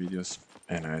enjoyed videos,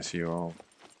 and I see you all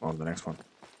on the next one.